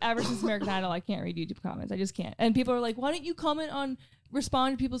 Ever since American Idol, I can't read YouTube comments. I just can't. And people are like, why don't you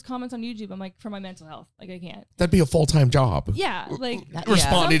respond to people's comments on YouTube? I'm like, for my mental health. Like, I can't. That'd be a full-time job. Yeah. Like,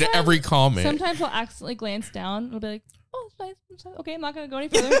 Responding to Sometimes- every comment. sometimes I'll accidentally glance down and I'll be like, oh, it's nice. Okay, I'm not going to go any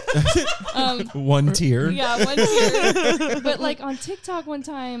further. One tier. Yeah, one tier. But like on TikTok one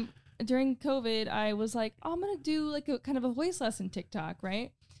time during COVID, I was like, oh, I'm going to do like a kind of a voice lesson TikTok,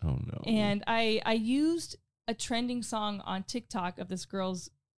 right? Oh no. And I used a trending song on TikTok of this girl's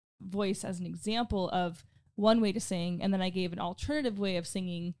voice as an example of one way to sing, and then I gave an alternative way of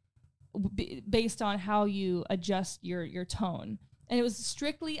singing based on how you adjust your tone. And it was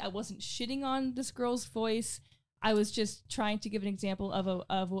strictly, I wasn't shitting on this girl's voice. I was just trying to give an example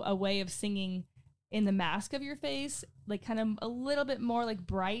of a way of singing in the mask of your face, like kind of a little bit more like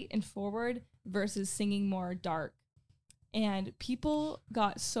bright and forward versus singing more dark. And people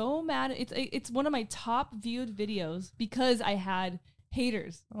got so mad. It's one of my top viewed videos because I had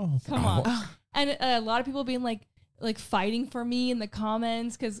haters. Oh, come on. And a lot of people being like fighting for me in the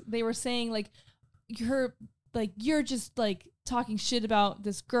comments because they were saying like, you're just like talking shit about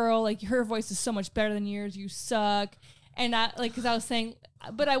this girl. Like her voice is so much better than yours. You suck. And I like, cause I was saying,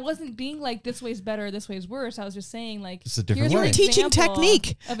 but I wasn't being like this way's better, this way's worse. I was just saying like, it's a different way. You're teaching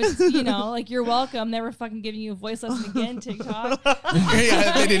technique. Of it, you know, like you're welcome. Never fucking giving you a voice lesson again, TikTok.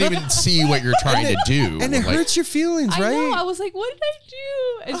 Yeah, they didn't even see what you're trying to do. And it hurts your feelings, right? I know. I was like, what did I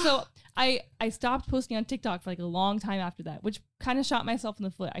do? And so I stopped posting on TikTok for like a long time after that, which kind of shot myself in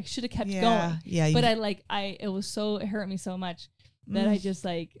the foot. I should have kept going. Yeah. But it hurt me so much that I just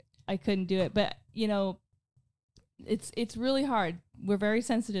like, I couldn't do it. But you know, it's really hard. We're very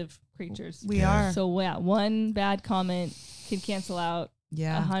sensitive creatures. We are. So yeah, one bad comment can cancel out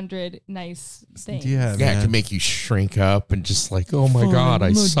 100 nice things. Yeah, it can make you shrink up and just like, oh my God,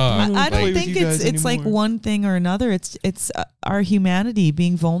 I suck. I don't think it's like one thing or another. It's our humanity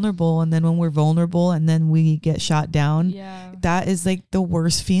being vulnerable, and then when we're vulnerable and then we get shot down, that is like the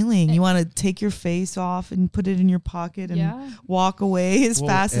worst feeling. You want to take your face off and put it in your pocket and walk away as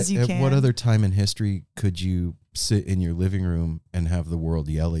fast as you can. At what other time in history could you sit in your living room and have the world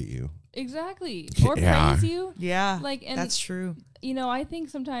yell at you? Exactly. Or praise you. Yeah. Like, and that's true. You know, I think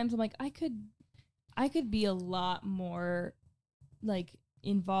sometimes I'm like, I could be a lot more like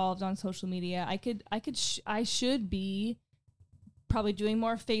involved on social media. I should be probably doing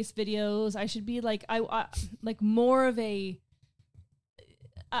more face videos. I should be like, I like more of a,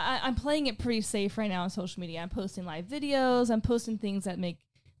 I'm playing it pretty safe right now on social media. I'm posting live videos. I'm posting things that make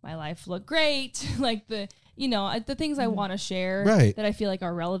my life look great. Like the things I want to share that I feel like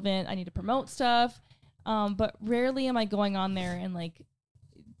are relevant. I need to promote stuff. But rarely am I going on there and like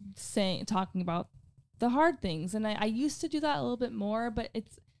talking about the hard things. And I used to do that a little bit more, but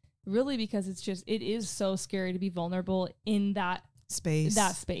it's really because it is so scary to be vulnerable in that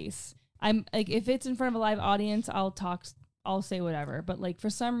space. I'm like, if it's in front of a live audience, I'll say whatever. But like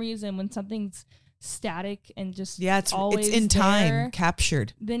for some reason, when something's static and just it's always in time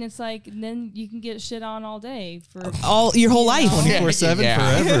captured, then it's like then you can get shit on all day for all your whole life, 24/7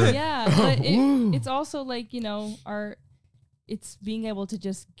 forever. But it's also like, you know, it's being able to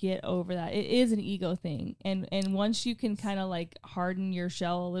just get over that. It is an ego thing, and once you can kind of like harden your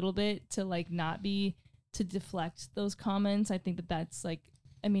shell a little bit to like not be to deflect those comments, I think that's like,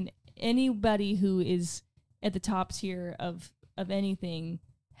 I mean, anybody who is at the top tier of anything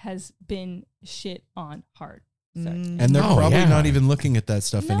has been shit on hard. So. And they're probably not even looking at that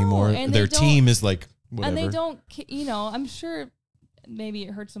stuff anymore. Their team is like, whatever. And they don't, you know, I'm sure maybe it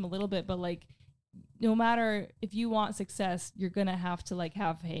hurts them a little bit, but like, no matter if you want success, you're going to have to like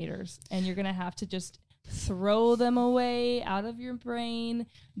have haters, and you're going to have to just throw them away out of your brain.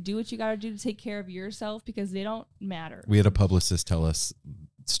 Do what you got to do to take care of yourself, because they don't matter. We had a publicist tell us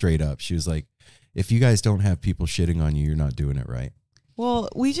straight up. She was like, if you guys don't have people shitting on you, you're not doing it right. Well,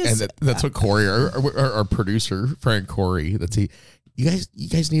 we just... And that's what Corey, our producer, friend Corey, you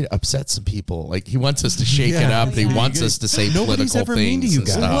guys need to upset some people. Like, he wants us to shake it up. He wants us to say political things. Mean to you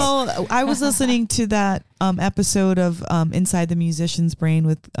guys. Well, I was listening to that episode of Inside the Musician's Brain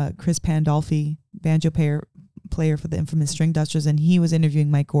with Chris Pandolfi, banjo player for the infamous String Dusters, and he was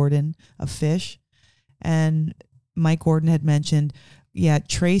interviewing Mike Gordon of Phish. And Mike Gordon had mentioned...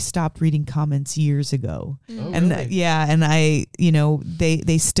 Trey stopped reading comments years ago. Oh, and really? And I, you know,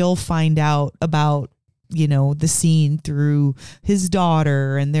 they still find out about, you know, the scene through his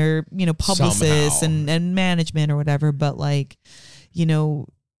daughter and their, you know, publicists and management or whatever. But like, you know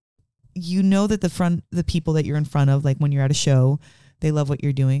that the people that you're in front of, like when you're at a show, they love what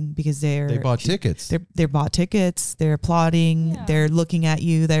you're doing because they bought tickets. They bought tickets. They're applauding. Yeah. They're looking at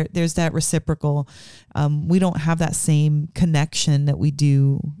you. There's that reciprocal. We don't have that same connection that we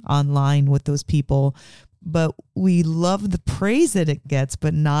do online with those people, but we love the praise that it gets,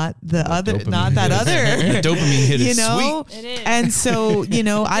 but not the other. Not that other. The dopamine hit is sweet. It is. And so, you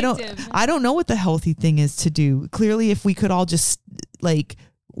know, I don't know what the healthy thing is to do. Clearly, if we could all just like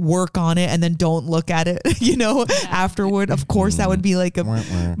work on it and then don't look at it, you know, afterward, of course that would be like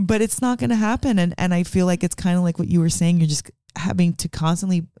but it's not going to happen. And I feel like it's kind of like what you were saying. You're just having to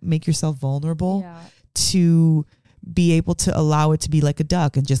constantly make yourself vulnerable to be able to allow it to be like a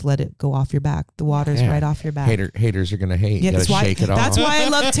duck and just let it go off your back. The water's Yeah. right off your back. Haters are gonna hate. Yeah, You gotta shake it off. that's why I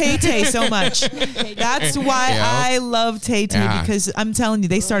love Tay Tay so much. That's why Yeah. I love Tay Tay, Yeah. because I'm telling you,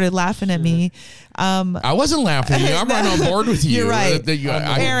 they started laughing at me. I wasn't laughing at you. I'm right on board with you. You're right.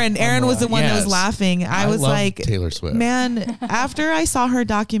 Aaron was the one that was Yes. laughing. I was love like, Taylor Swift. man, after I saw her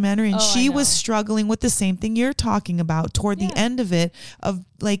documentary and Oh, she I was know. struggling with the same thing you're talking about toward the Yeah. end of it, of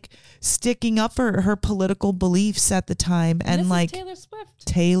like sticking up for her political beliefs at the time, and this is like Taylor Swift.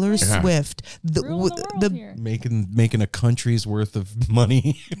 Taylor Yeah. Swift, Ruling the world here. making a country's worth of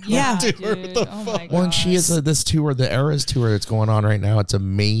money. Yeah. dude. Oh my god. Well, and she is this tour, the Eras tour that's going on right now. It's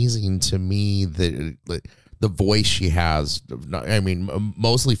amazing to me that the voice she has. I mean,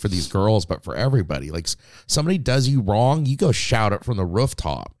 mostly for these girls, but for everybody. Like somebody does you wrong, you go shout it from the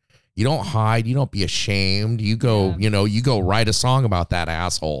rooftop. You don't hide. You don't be ashamed. You go, Yeah. you go write a song about that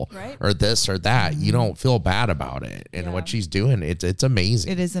asshole Right. or this or that. You don't feel bad about it. And Yeah. what she's doing, it's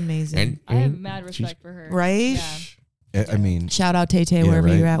amazing. it is amazing. And I have mad respect for her. Right? Yeah. I mean, Shout out Tay Tay yeah, wherever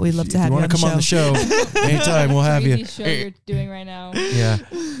right? you're at. We'd love to have you you want to come on the show anytime. We'll have Crazy you. show you're doing right now. Yeah.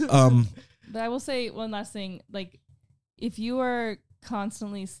 But I will say one last thing. Like, if you are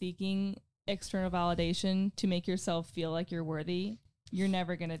constantly seeking external validation to make yourself feel like you're worthy, you're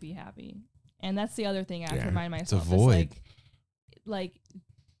never going to be happy. And that's the other thing I have to remind myself. It's a void. Is like,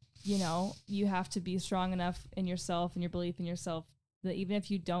 you have to be strong enough in yourself and your belief in yourself that even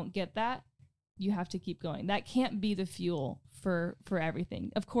if you don't get that, you have to keep going. That can't be the fuel for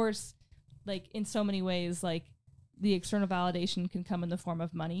everything. Of course, like in so many ways, like the external validation can come in the form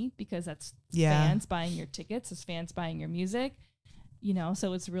of money, because that's fans buying your tickets, it's fans buying your music,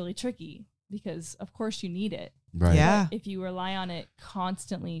 so it's really tricky because of course you need it. Right. Yeah. If you rely on it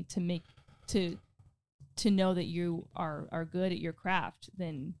constantly to know that you are good at your craft,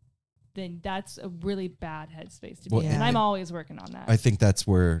 then that's a really bad headspace to be Well, in. yeah. And I'm always working on that. I think that's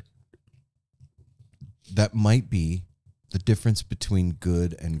where that might be the difference between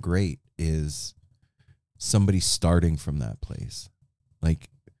good and great, is somebody starting from that place. Like,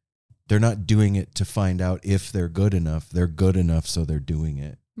 they're not doing it to find out if they're good enough. They're good enough, so they're doing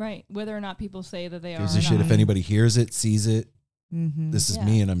it. Right. Whether or not people say that they Gives are a or shit not. if anybody hears it, sees it. Mm-hmm. This is Yeah.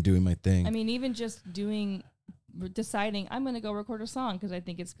 me, and I'm doing my thing. I mean, even just deciding I'm going to go record a song because I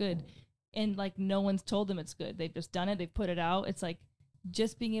think it's good, and like no one's told them it's good. They've just done it. They've put it out. It's like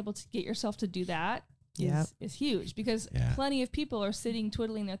just being able to get yourself to do that Yep. is huge, because Yeah. plenty of people are sitting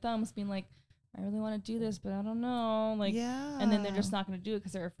twiddling their thumbs, being like, I really want to do this, but I don't know. Like, and then they're just not going to do it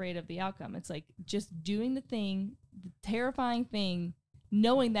because they're afraid of the outcome. It's like just doing the thing, the terrifying thing,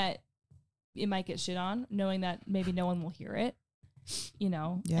 knowing that it might get shit on, knowing that maybe no one will hear it,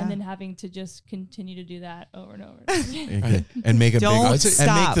 Yeah. and then having to just continue to do that over and over. Okay. And make it Don't bigger.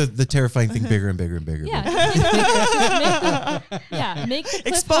 stop. And make the terrifying thing bigger and bigger and bigger. Yeah. Make the cliff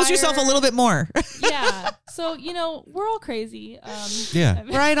Expose yourself a higher. little bit more. Yeah. So, we're all crazy. Yeah.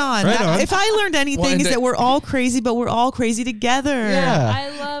 Right on. Right on. If I learned anything, Well, and is that we're all crazy, but we're all crazy together. Yeah.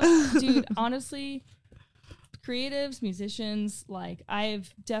 I love, dude, honestly, creatives, musicians, like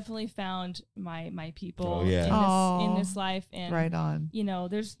I've definitely found my people Oh, yeah. in this life. And Right on.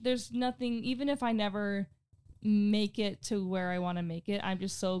 there's nothing, even if I never make it to where I want to make it, I'm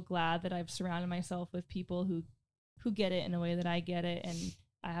just so glad that I've surrounded myself with people who get it in a way that I get it, and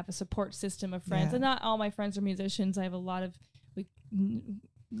I have a support system of friends. Yeah. And not all my friends are musicians. I have a lot of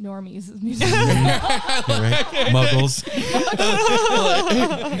normies as musicians. Right? Muggles.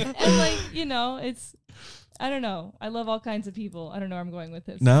 And it's, I don't know. I love all kinds of people. I don't know where I'm going with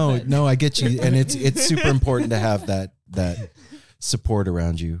this. No, but- no, I get you. And it's super important to have that support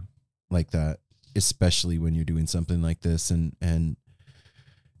around you like that, especially when you're doing something like this. And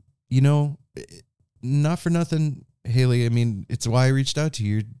not for nothing, Haley. I mean, it's why I reached out to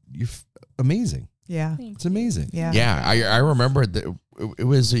you. You're amazing. Yeah. Thank It's amazing. Yeah. Yeah, I remember that it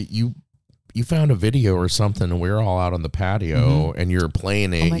was you found a video or something, and we were all out on the patio, and you were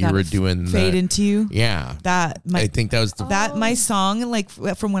playing it. Oh my You God, were doing Fade the, Into You. yeah. I I think that was the my song, like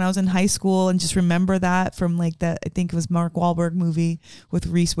from when I was in high school, and just remember that from like that, I think it was Mark Wahlberg movie with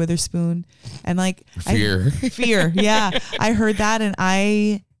Reese Witherspoon, and like Fear. Fear. Yeah. I heard that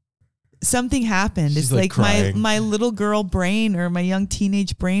and something happened. She's It's like like crying. my little girl brain or my young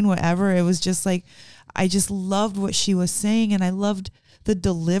teenage brain, whatever. It was just like, I just loved what she was saying, and I loved the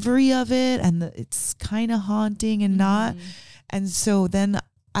delivery of it, and it's kind of haunting and not. And so then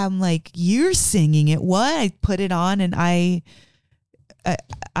I'm like, you're singing it. What? I put it on, and I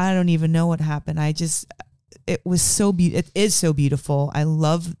don't even know what happened. It was so it is so beautiful. I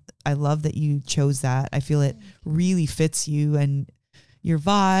love that you chose that. I feel it really fits you, and your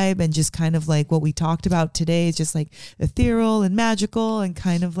vibe, and just kind of like what we talked about today is just like ethereal and magical and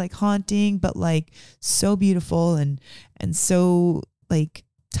kind of like haunting, but like so beautiful and so like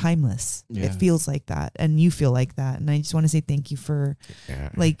timeless. Yeah. It feels like that, and you feel like that, and I just want to say thank you for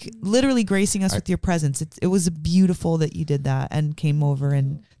like literally gracing us with your presence. It was beautiful that you did that and came over,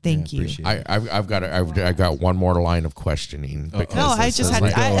 and thank you. I've got one more line of questioning. Because No, I just had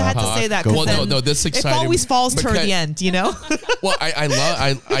to say that. Well, no, this excited. It always falls toward the end, you know. Well,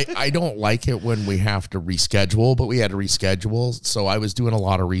 I don't like it when we have to reschedule, but we had to reschedule. So I was doing a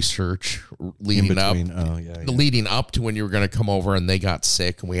lot of research leading up to when you were going to come over, and they got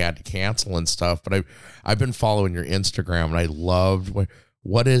sick and we had to cancel and stuff. But I've been following your Instagram, and I loved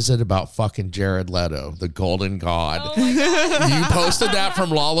what is it about fucking Jared Leto, the Golden God? Oh my God. You posted that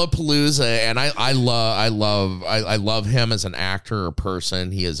from Lollapalooza, and I love him as an actor or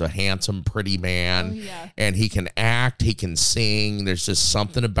person. He is a handsome, pretty man, and he can act, he can sing. There's just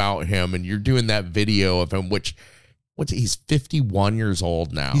something about him, and you're doing that video of him, which he's 51 years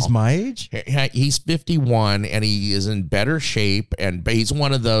old now. He's my age? He's 51, and he is in better shape, and he's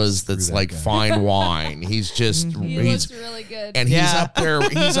one of those that's like fine wine. He's just He looks really good. and he's up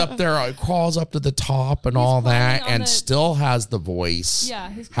there, crawls up to the top and all that, and still has the voice.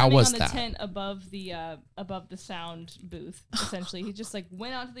 Yeah, he's How climbing was on the that? tent above the sound booth. Essentially, he just like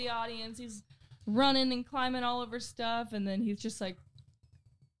went out to the audience. He's running and climbing all over stuff, and then he's just like,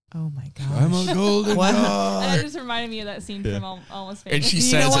 oh my gosh. I'm a golden and god. that just reminded me of that scene from Almost Famous. And she You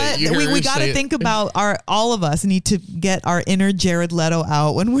says know what? We got to think about all of us need to get our inner Jared Leto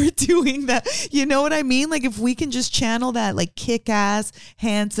out when we're doing that. You know what I mean? Like if we can just channel that like kick-ass,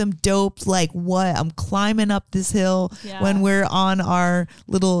 handsome, dope, like what? I'm climbing up this hill when we're on our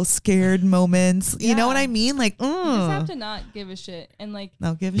little scared moments. You know what I mean? Like, you just have to not give a shit. And like,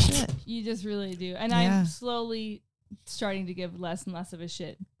 not give a shit. You just really do. And I'm slowly starting to give less and less of a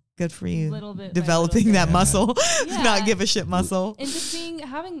shit. Good for you. Little bit developing that muscle, Yeah. not give a shit muscle. And just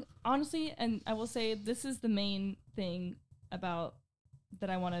having honestly, and I will say this is the main thing about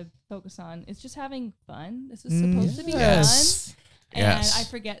that I want to focus on is just having fun. This is supposed to be fun. And I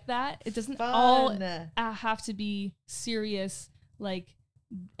forget that. It doesn't all have to be serious, like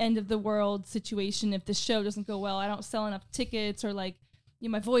end of the world situation. If the show doesn't go well, I don't sell enough tickets, or like, you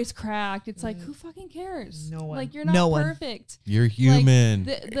know, my voice cracked. It's like, who fucking cares? No one. Like, you're not perfect. You're human.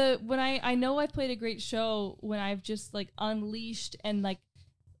 Like, when I know I played a great show when I've just like unleashed and like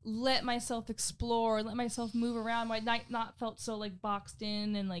let myself explore, let myself move around. My night not felt so like boxed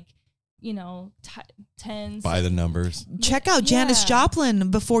in and like, you know, tense. By the numbers. Check out Janis Joplin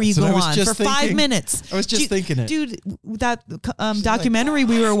before you go on for 5 minutes. I was just thinking it. Dude, that documentary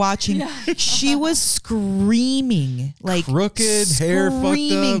we were watching, she was screaming. Like crooked, hair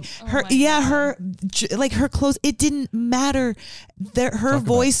fucked up. Her clothes, it didn't matter. Her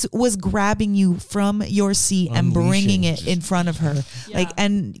voice was grabbing you from your seat and bringing it in front of her. Yeah. Like,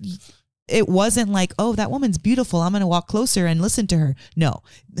 and it wasn't like, oh, that woman's beautiful, I'm going to walk closer and listen to her. No,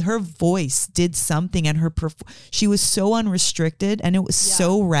 her voice did something, and she was so unrestricted, and it was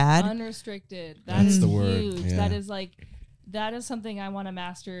so rad. Unrestricted. That's the huge. word. Yeah. That is something I want to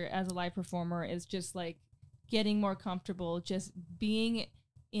master as a live performer, is just like getting more comfortable, just being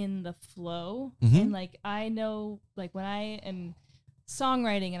in the flow. And like, I know like when I am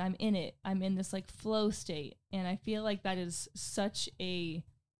songwriting and I'm in it, I'm in this like flow state. And I feel like that is such a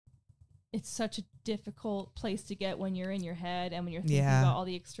difficult place to get when you're in your head and when you're thinking about all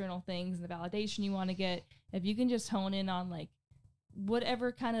the external things and the validation you want to get. If you can just hone in on like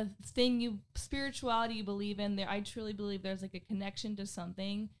whatever kind of thing spirituality you believe in, I truly believe there's like a connection to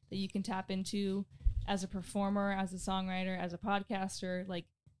something that you can tap into as a performer, as a songwriter, as a podcaster, like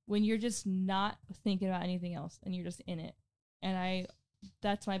when you're just not thinking about anything else and you're just in it. And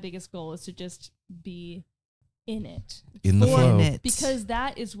that's my biggest goal, is to just be in it. In the flow. Because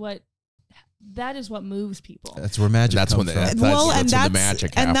that is what moves people. That's where magic comes from. That's when the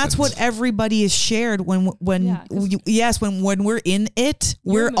magic happens. And that's what everybody is shared when we're in it.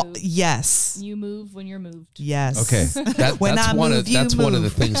 You move when you're moved. Yes. Okay. That's one of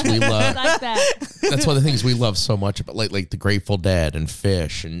the things we love. Like that. That's one of the things we love so much about like the Grateful Dead and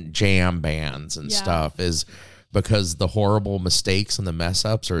Fish and jam bands and stuff, is because the horrible mistakes and the mess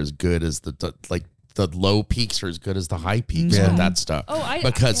ups are as good as the low peaks are as good as the high peaks with that stuff.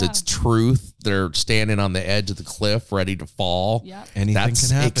 Because it's truth. They're standing on the edge of the cliff ready to fall. Yep. Anything can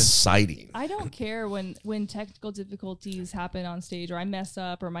happen. Exciting. I don't care when technical difficulties happen on stage, or I mess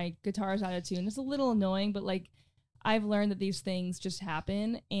up, or my guitar's out of tune. It's a little annoying, but like, I've learned that these things just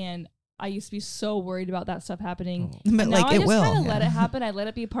happen, and I used to be so worried about that stuff happening. But now like, I it just will. kind of let it happen. I let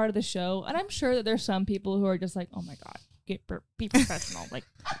it be part of the show. And I'm sure that there's some people who are just like, oh my God, be professional, like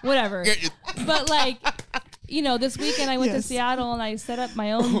whatever. But like, you know, this weekend I went to Seattle and I set up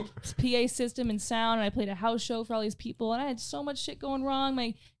my own PA system and sound, and I played a house show for all these people, and I had so much shit going wrong.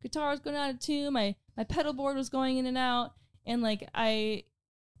 My guitar was going out of tune, my pedal board was going in and out, and like I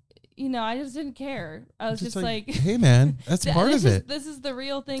just didn't care. I was just like hey man, that's part of it. This is the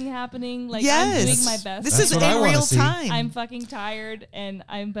real thing happening. Like Yes. I'm doing my best. This That's is what I in wanna real see. time. I'm fucking tired,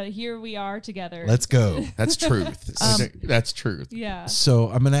 but here we are together. Let's go. That's truth. That's truth. Yeah. So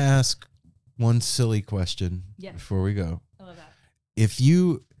I'm going to ask one silly question Yes. before we go. I love that. If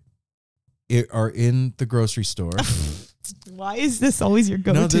you are in the grocery store, Why is this always your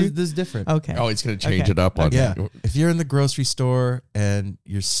go-to? no, this is different. Okay. Oh, he's going to change Okay. it up on Yeah. you. If you're in the grocery store and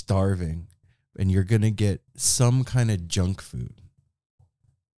you're starving and you're going to get some kind of junk food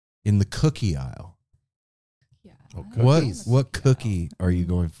in the cookie aisle, Yeah. Oh, I don't what go in the what aisle. cookie are you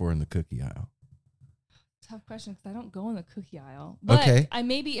going for in the cookie aisle? Tough question because I don't go in the cookie aisle. But Okay. I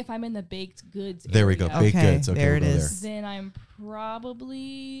maybe if I'm in the baked goods There we go. area, Baked Okay, goods. Okay, there we'll it go is. then I'm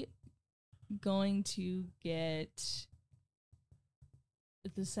probably going to get.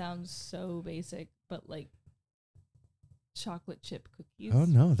 This sounds so basic, but like chocolate chip cookies. Oh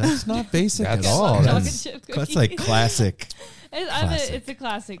no, that's not basic at That's- all. Chocolate That's, chip that's like cookies. classic. It's a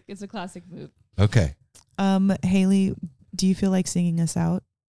classic. It's a classic move. Okay. Haley, do you feel like singing us out?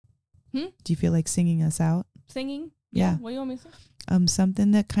 Hmm? Do you feel like singing us out? Singing. Yeah. What do you want me to say?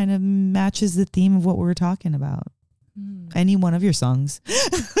 Something that kind of matches the theme of what we were talking about. Any one of your songs.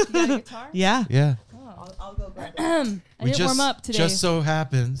 You got a guitar? Yeah. Yeah. Oh. I'll go grab I didn't warm up today. Just so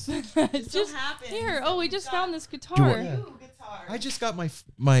happens. Just here. Oh, we just found this guitar. guitar. I just got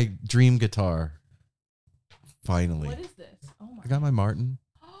my dream guitar. Finally. What is this? Oh my. I got my Martin.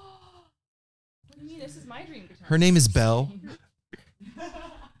 What do you mean? This is my dream guitar. Her name is Belle.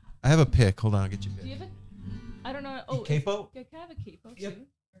 I have a pick. Hold on, I'll get you a Do pick. you have it? I don't know. Oh, Capo? Yeah, can I have a capo Yep. too?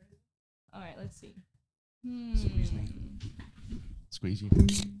 All right, let's see. Squeezy.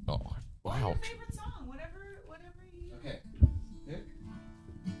 Oh, wow. favorite song? Whatever you. Okay. Pick.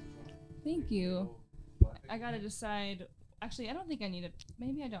 Thank you. I gotta decide. Actually, I don't think I need it.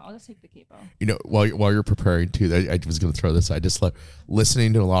 Maybe I don't. I'll just take the capo. You know, while you're preparing too, I was going to throw this. I just love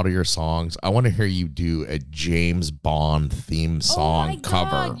listening to a lot of your songs. I want to hear you do a James Bond theme song oh my cover.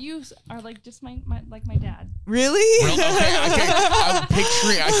 God, you are like just my like my dad. Really? Okay, I'm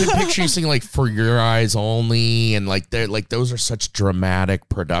picturing. I can picture you singing like "For Your Eyes Only" and like they're like those are such dramatic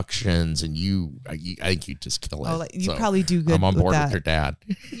productions, and I think you just kill it. Oh, like, you So, probably do good I'm on with board that. with your dad.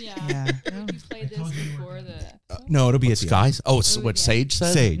 Yeah. Yeah. You played this before the. episode? No, it'll be at the end. Guys, oh, so Oh, what yeah. Sage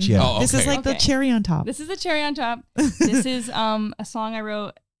said? Sage, yeah. Oh, This is okay. like the Okay. cherry on top. This is a cherry on top. This is a song I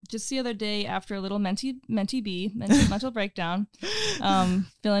wrote just the other day after a little mental breakdown.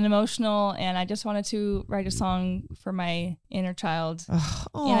 Feeling emotional, and I just wanted to write a song for my inner child. And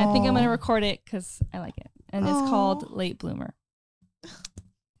I think I'm going to record it because I like it. And it's called Late Bloomer.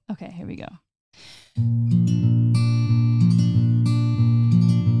 Okay, here we go.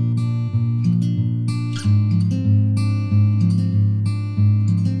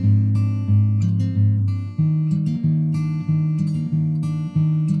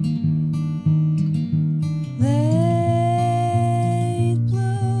 Late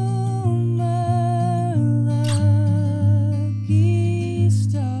bloomer, lucky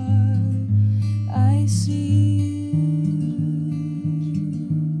star, I see you.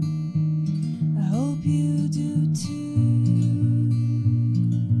 I hope you do too.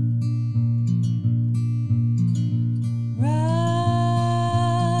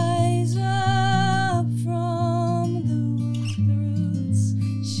 Rise up from the roots,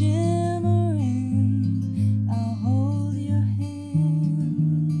 shimmering. I'll hold your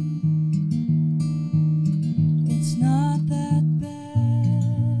hand. It's not that bad.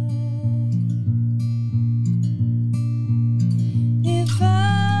 If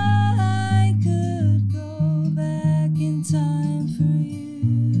I could go back in time for you,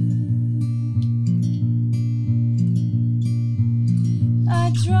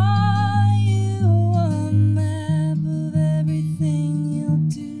 I'd draw you a map of everything you'll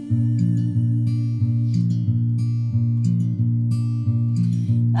do.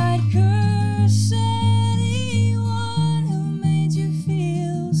 I'd curse anyone who made you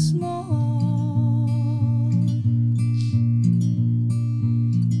feel small,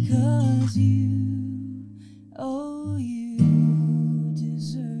 'cause you, oh, you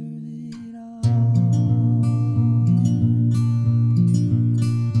deserve it all.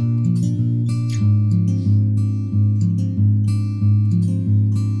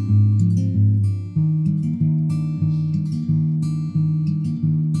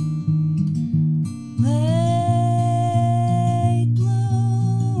 Late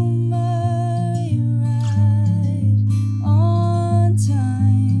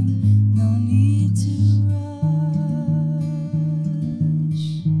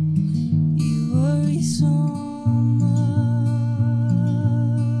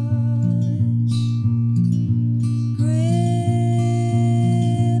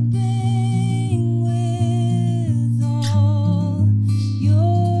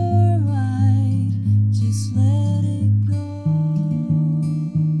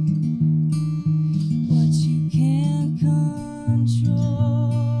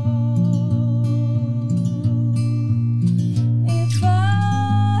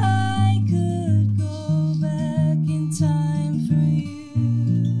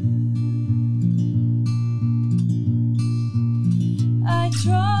I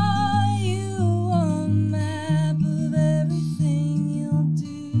draw you a map of everything you'll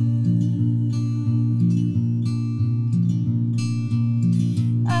do.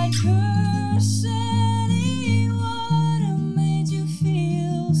 I curse anyone who made you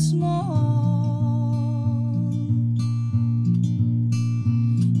feel small,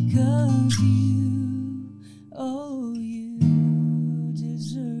 'cause you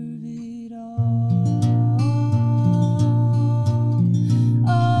deserve it all.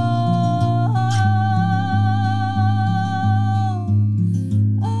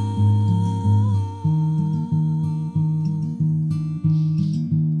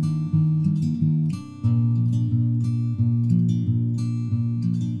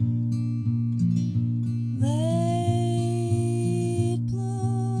 Late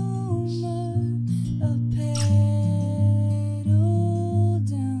bloomer, a petal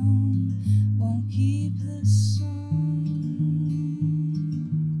down won't keep the sun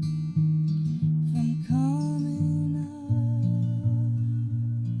from coming up.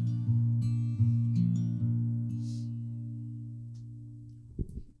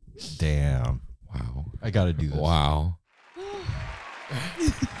 Damn. Wow. I got to do this. Wow. You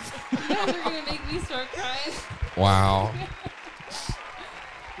guys are gonna make me start crying. Wow.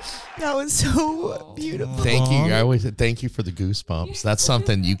 That was so beautiful. Thank you. I always thank you for the goosebumps. That's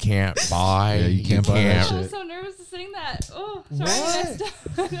something you can't buy. Yeah, you can't buy that I was shit. so nervous to sing that. Oh, sorry, I messed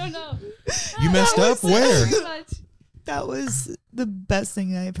up. I don't know. You messed That up? was Where? Too much. That was the best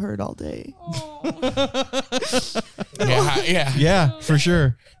thing I've heard all day. Oh. Yeah. Yeah, for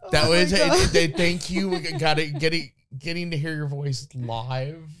sure. That Oh my was. God. Thank you. We got it. Getting to hear your voice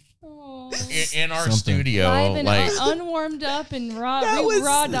live Oh. in our Something. studio. Live and Like unwarmed up and raw. That We was-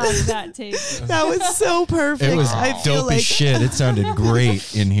 raw dogged that tape. That was so perfect. It was I feel dope like as shit. It sounded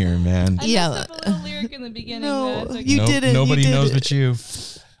great in here, man. I Yeah. messed up a little lyric in the beginning. No, but it's okay. you didn't. Nobody You knows did. but you.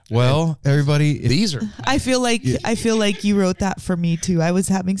 Well, everybody, if these are. I feel like you wrote that for me too. I was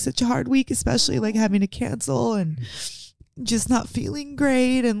having such a hard week, especially like having to cancel and just not feeling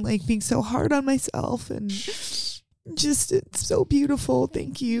great and like being so hard on myself and just it's so beautiful.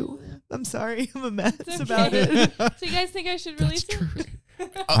 Thank you. I'm sorry, I'm a mess It's about okay. it. So you guys think I should release it?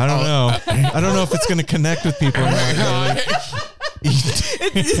 I don't know. I don't know if it's going to connect with people.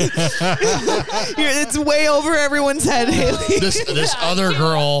 It's way over everyone's head, Haley. This other too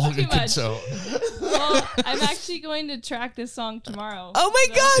girl. much, too much. So Well, I'm actually going to track this song tomorrow. Oh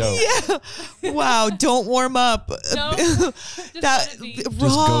my God! Yeah. Wow. Don't warm up. No, just That let it be.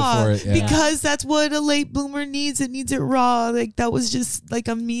 raw go for it, yeah. because that's what a late bloomer needs. It needs it raw. Like that was just like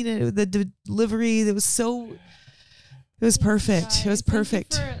I mean it. The delivery. It was so. It was perfect. Guys, It was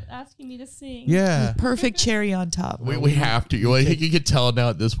perfect. Thank you for asking me to sing. Yeah. Perfect cherry on top. we have to. You can tell now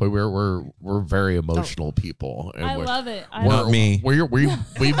at this point we're very emotional people. And I we're- love it. Not me. We've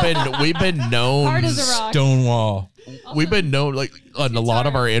been known. Hard as a rock. Stonewall. We've been known like on a lot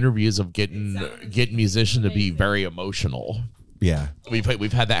of Guitar. our interviews of getting musicians to be very emotional. Yeah. We've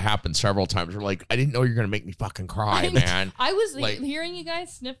had that happen several times. We're like, I didn't know you're gonna make me fucking cry, man. I was Like- hearing you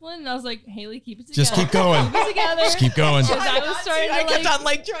guys sniffling, and I was like, Haley, keep it together. Just keep going. Keep it together. Just keep going. Because I was starting to kept like. on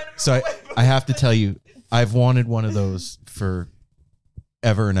like trying to. So I have to tell you, I've wanted one of those for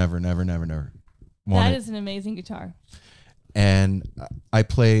ever and ever and ever and ever and ever. That Wanted. is an amazing guitar. And I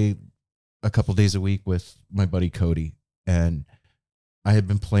play a couple days a week with my buddy Cody, and I had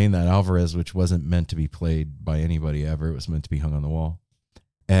been playing that Alvarez, which wasn't meant to be played by anybody ever. It was meant to be hung on the wall.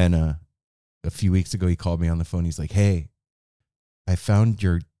 And a few weeks ago, he called me on the phone. He's like, "Hey, I found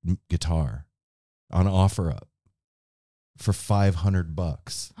your guitar on OfferUp for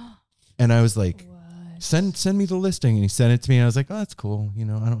 $500." And I was like, What? send me the listing. And he sent it to me. And I was like, oh, that's cool. You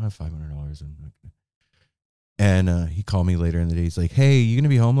know, I don't have $500. And he called me later in the day. He's like, hey, you going to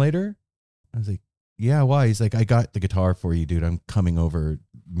be home later? I was like, yeah, why? He's like, I got the guitar for you, dude. I'm coming over.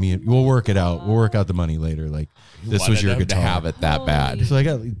 We'll work it out. We'll work out the money later. Like, this was your Wanted them guitar. to have it that bad.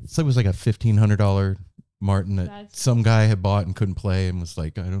 Holy- So it was like a $1,500 Martin that That's- some guy had bought and couldn't play and was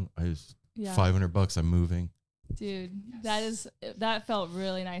like, Yeah. $500. I'm moving. Dude, that felt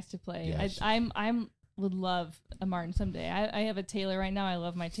really nice to play. Yes. I'm would love a Martin someday. I have a Taylor right now. I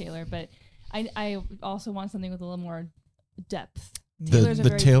love my Taylor, but I also want something with a little more depth. Taylors are The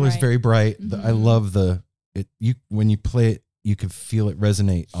very Taylor's bright. very bright. I Mhm. love when you play it, you can feel it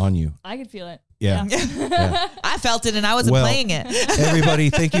resonate on you. I could feel it. Yeah. Yeah. I felt it and I wasn't Well, playing it. Everybody,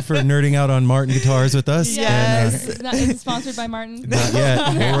 thank you for nerding out on Martin guitars with us. Yes. Is it sponsored by Martin? Not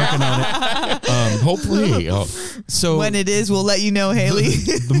yet. We're working on it. Hopefully. So When it is, we'll let you know, Haley.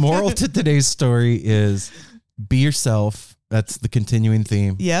 the moral to today's story is be yourself. That's the continuing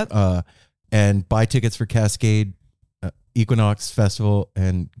theme. Yep. And buy tickets for Cascade Equinox Festival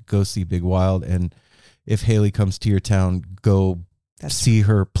and go see Big Wild. And if Haley comes to your town, go see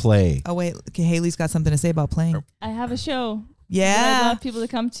her play. Oh wait, Haley's got something to say about playing. I have a show. Yeah, that I'd love people to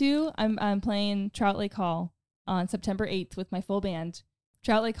come to. I'm playing Trout Lake Hall on September 8th with my full band.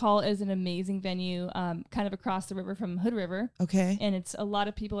 Trout Lake Hall is an amazing venue, kind of across the river from Hood River. Okay, and it's a lot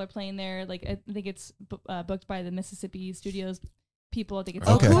of people are playing there. Like I think it's booked by the Mississippi Studios people. I think it's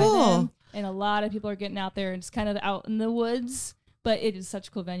Okay. booked by Cool. them, and a lot of people are getting out there and just kind of out in the woods. But it is such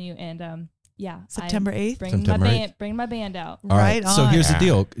a cool venue, and yeah, September 8th. Bring my band out. All right. So on. here's the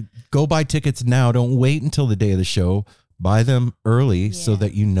deal. Go buy tickets now. Don't wait until the day of the show. Buy them early so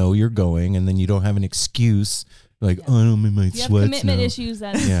that you know you're going, and then you don't have an excuse like, oh, I'm in my If you have sweats commitment now. issues,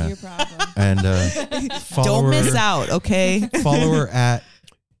 that's Yeah. your problem. And follow Don't her- miss out. Okay. Follow her at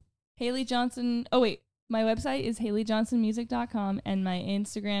Haley Johnson. Oh wait, my website is haleyjohnsonmusic.com, and my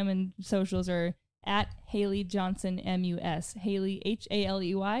Instagram and socials are at Haley Johnson MUS. Haley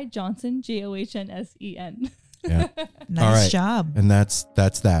HALEY Johnson JOHNSEN. yeah. Nice All right. job. And that's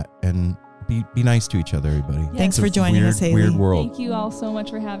that. And be nice to each other, everybody. Thanks It's a for joining weird, us, Haley. Weird world. Thank you all so much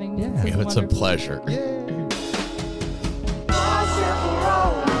for having me. This was It's a wonderful. pleasure.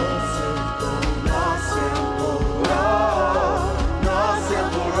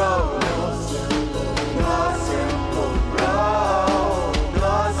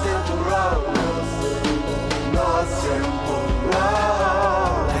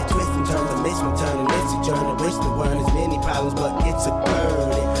 Like twist and turn, the mission turning, it's a journey. Wish the word is many problems, but it's a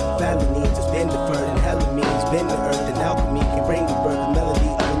burden. Family needs has been deferred, and hella means been the earth, and alchemy can bring the birth, the melody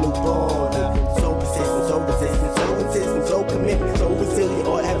of a newborn. So persistent, so resistant, so insistent, so commitment, so resilient,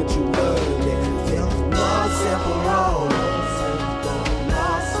 or haven't you learned it? One simple road.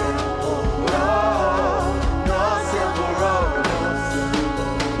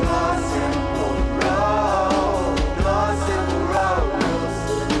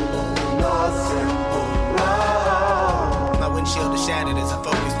 My windshield is shattered as I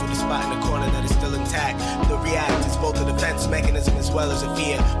focus through the spot in the corner that is still intact. The react is both a defense mechanism as well as a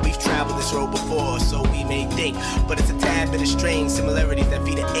fear. We've traveled this road before, so we may think, but it's a tad bit of strange similarities that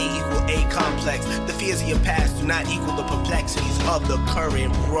feed an A equal A complex. The fears of your past do not equal the perplexities of the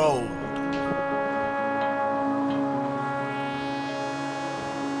current road.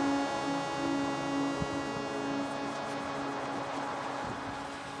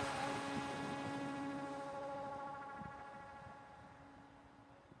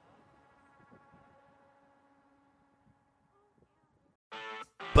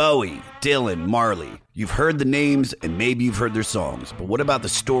 Bowie, Dylan, Marley. You've heard the names and maybe you've heard their songs, but what about the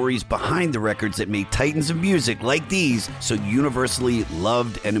stories behind the records that made titans of music like these so universally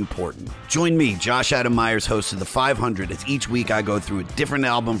loved and important? Join me, Josh Adam Myers, host of The 500, as each week I go through a different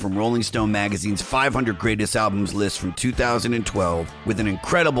album from Rolling Stone magazine's 500 Greatest Albums list from 2012 with an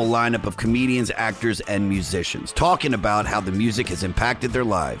incredible lineup of comedians, actors, and musicians talking about how the music has impacted their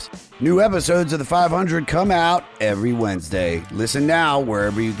lives. New episodes of The 500 come out every Wednesday. Listen now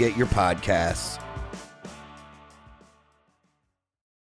wherever you get your podcasts.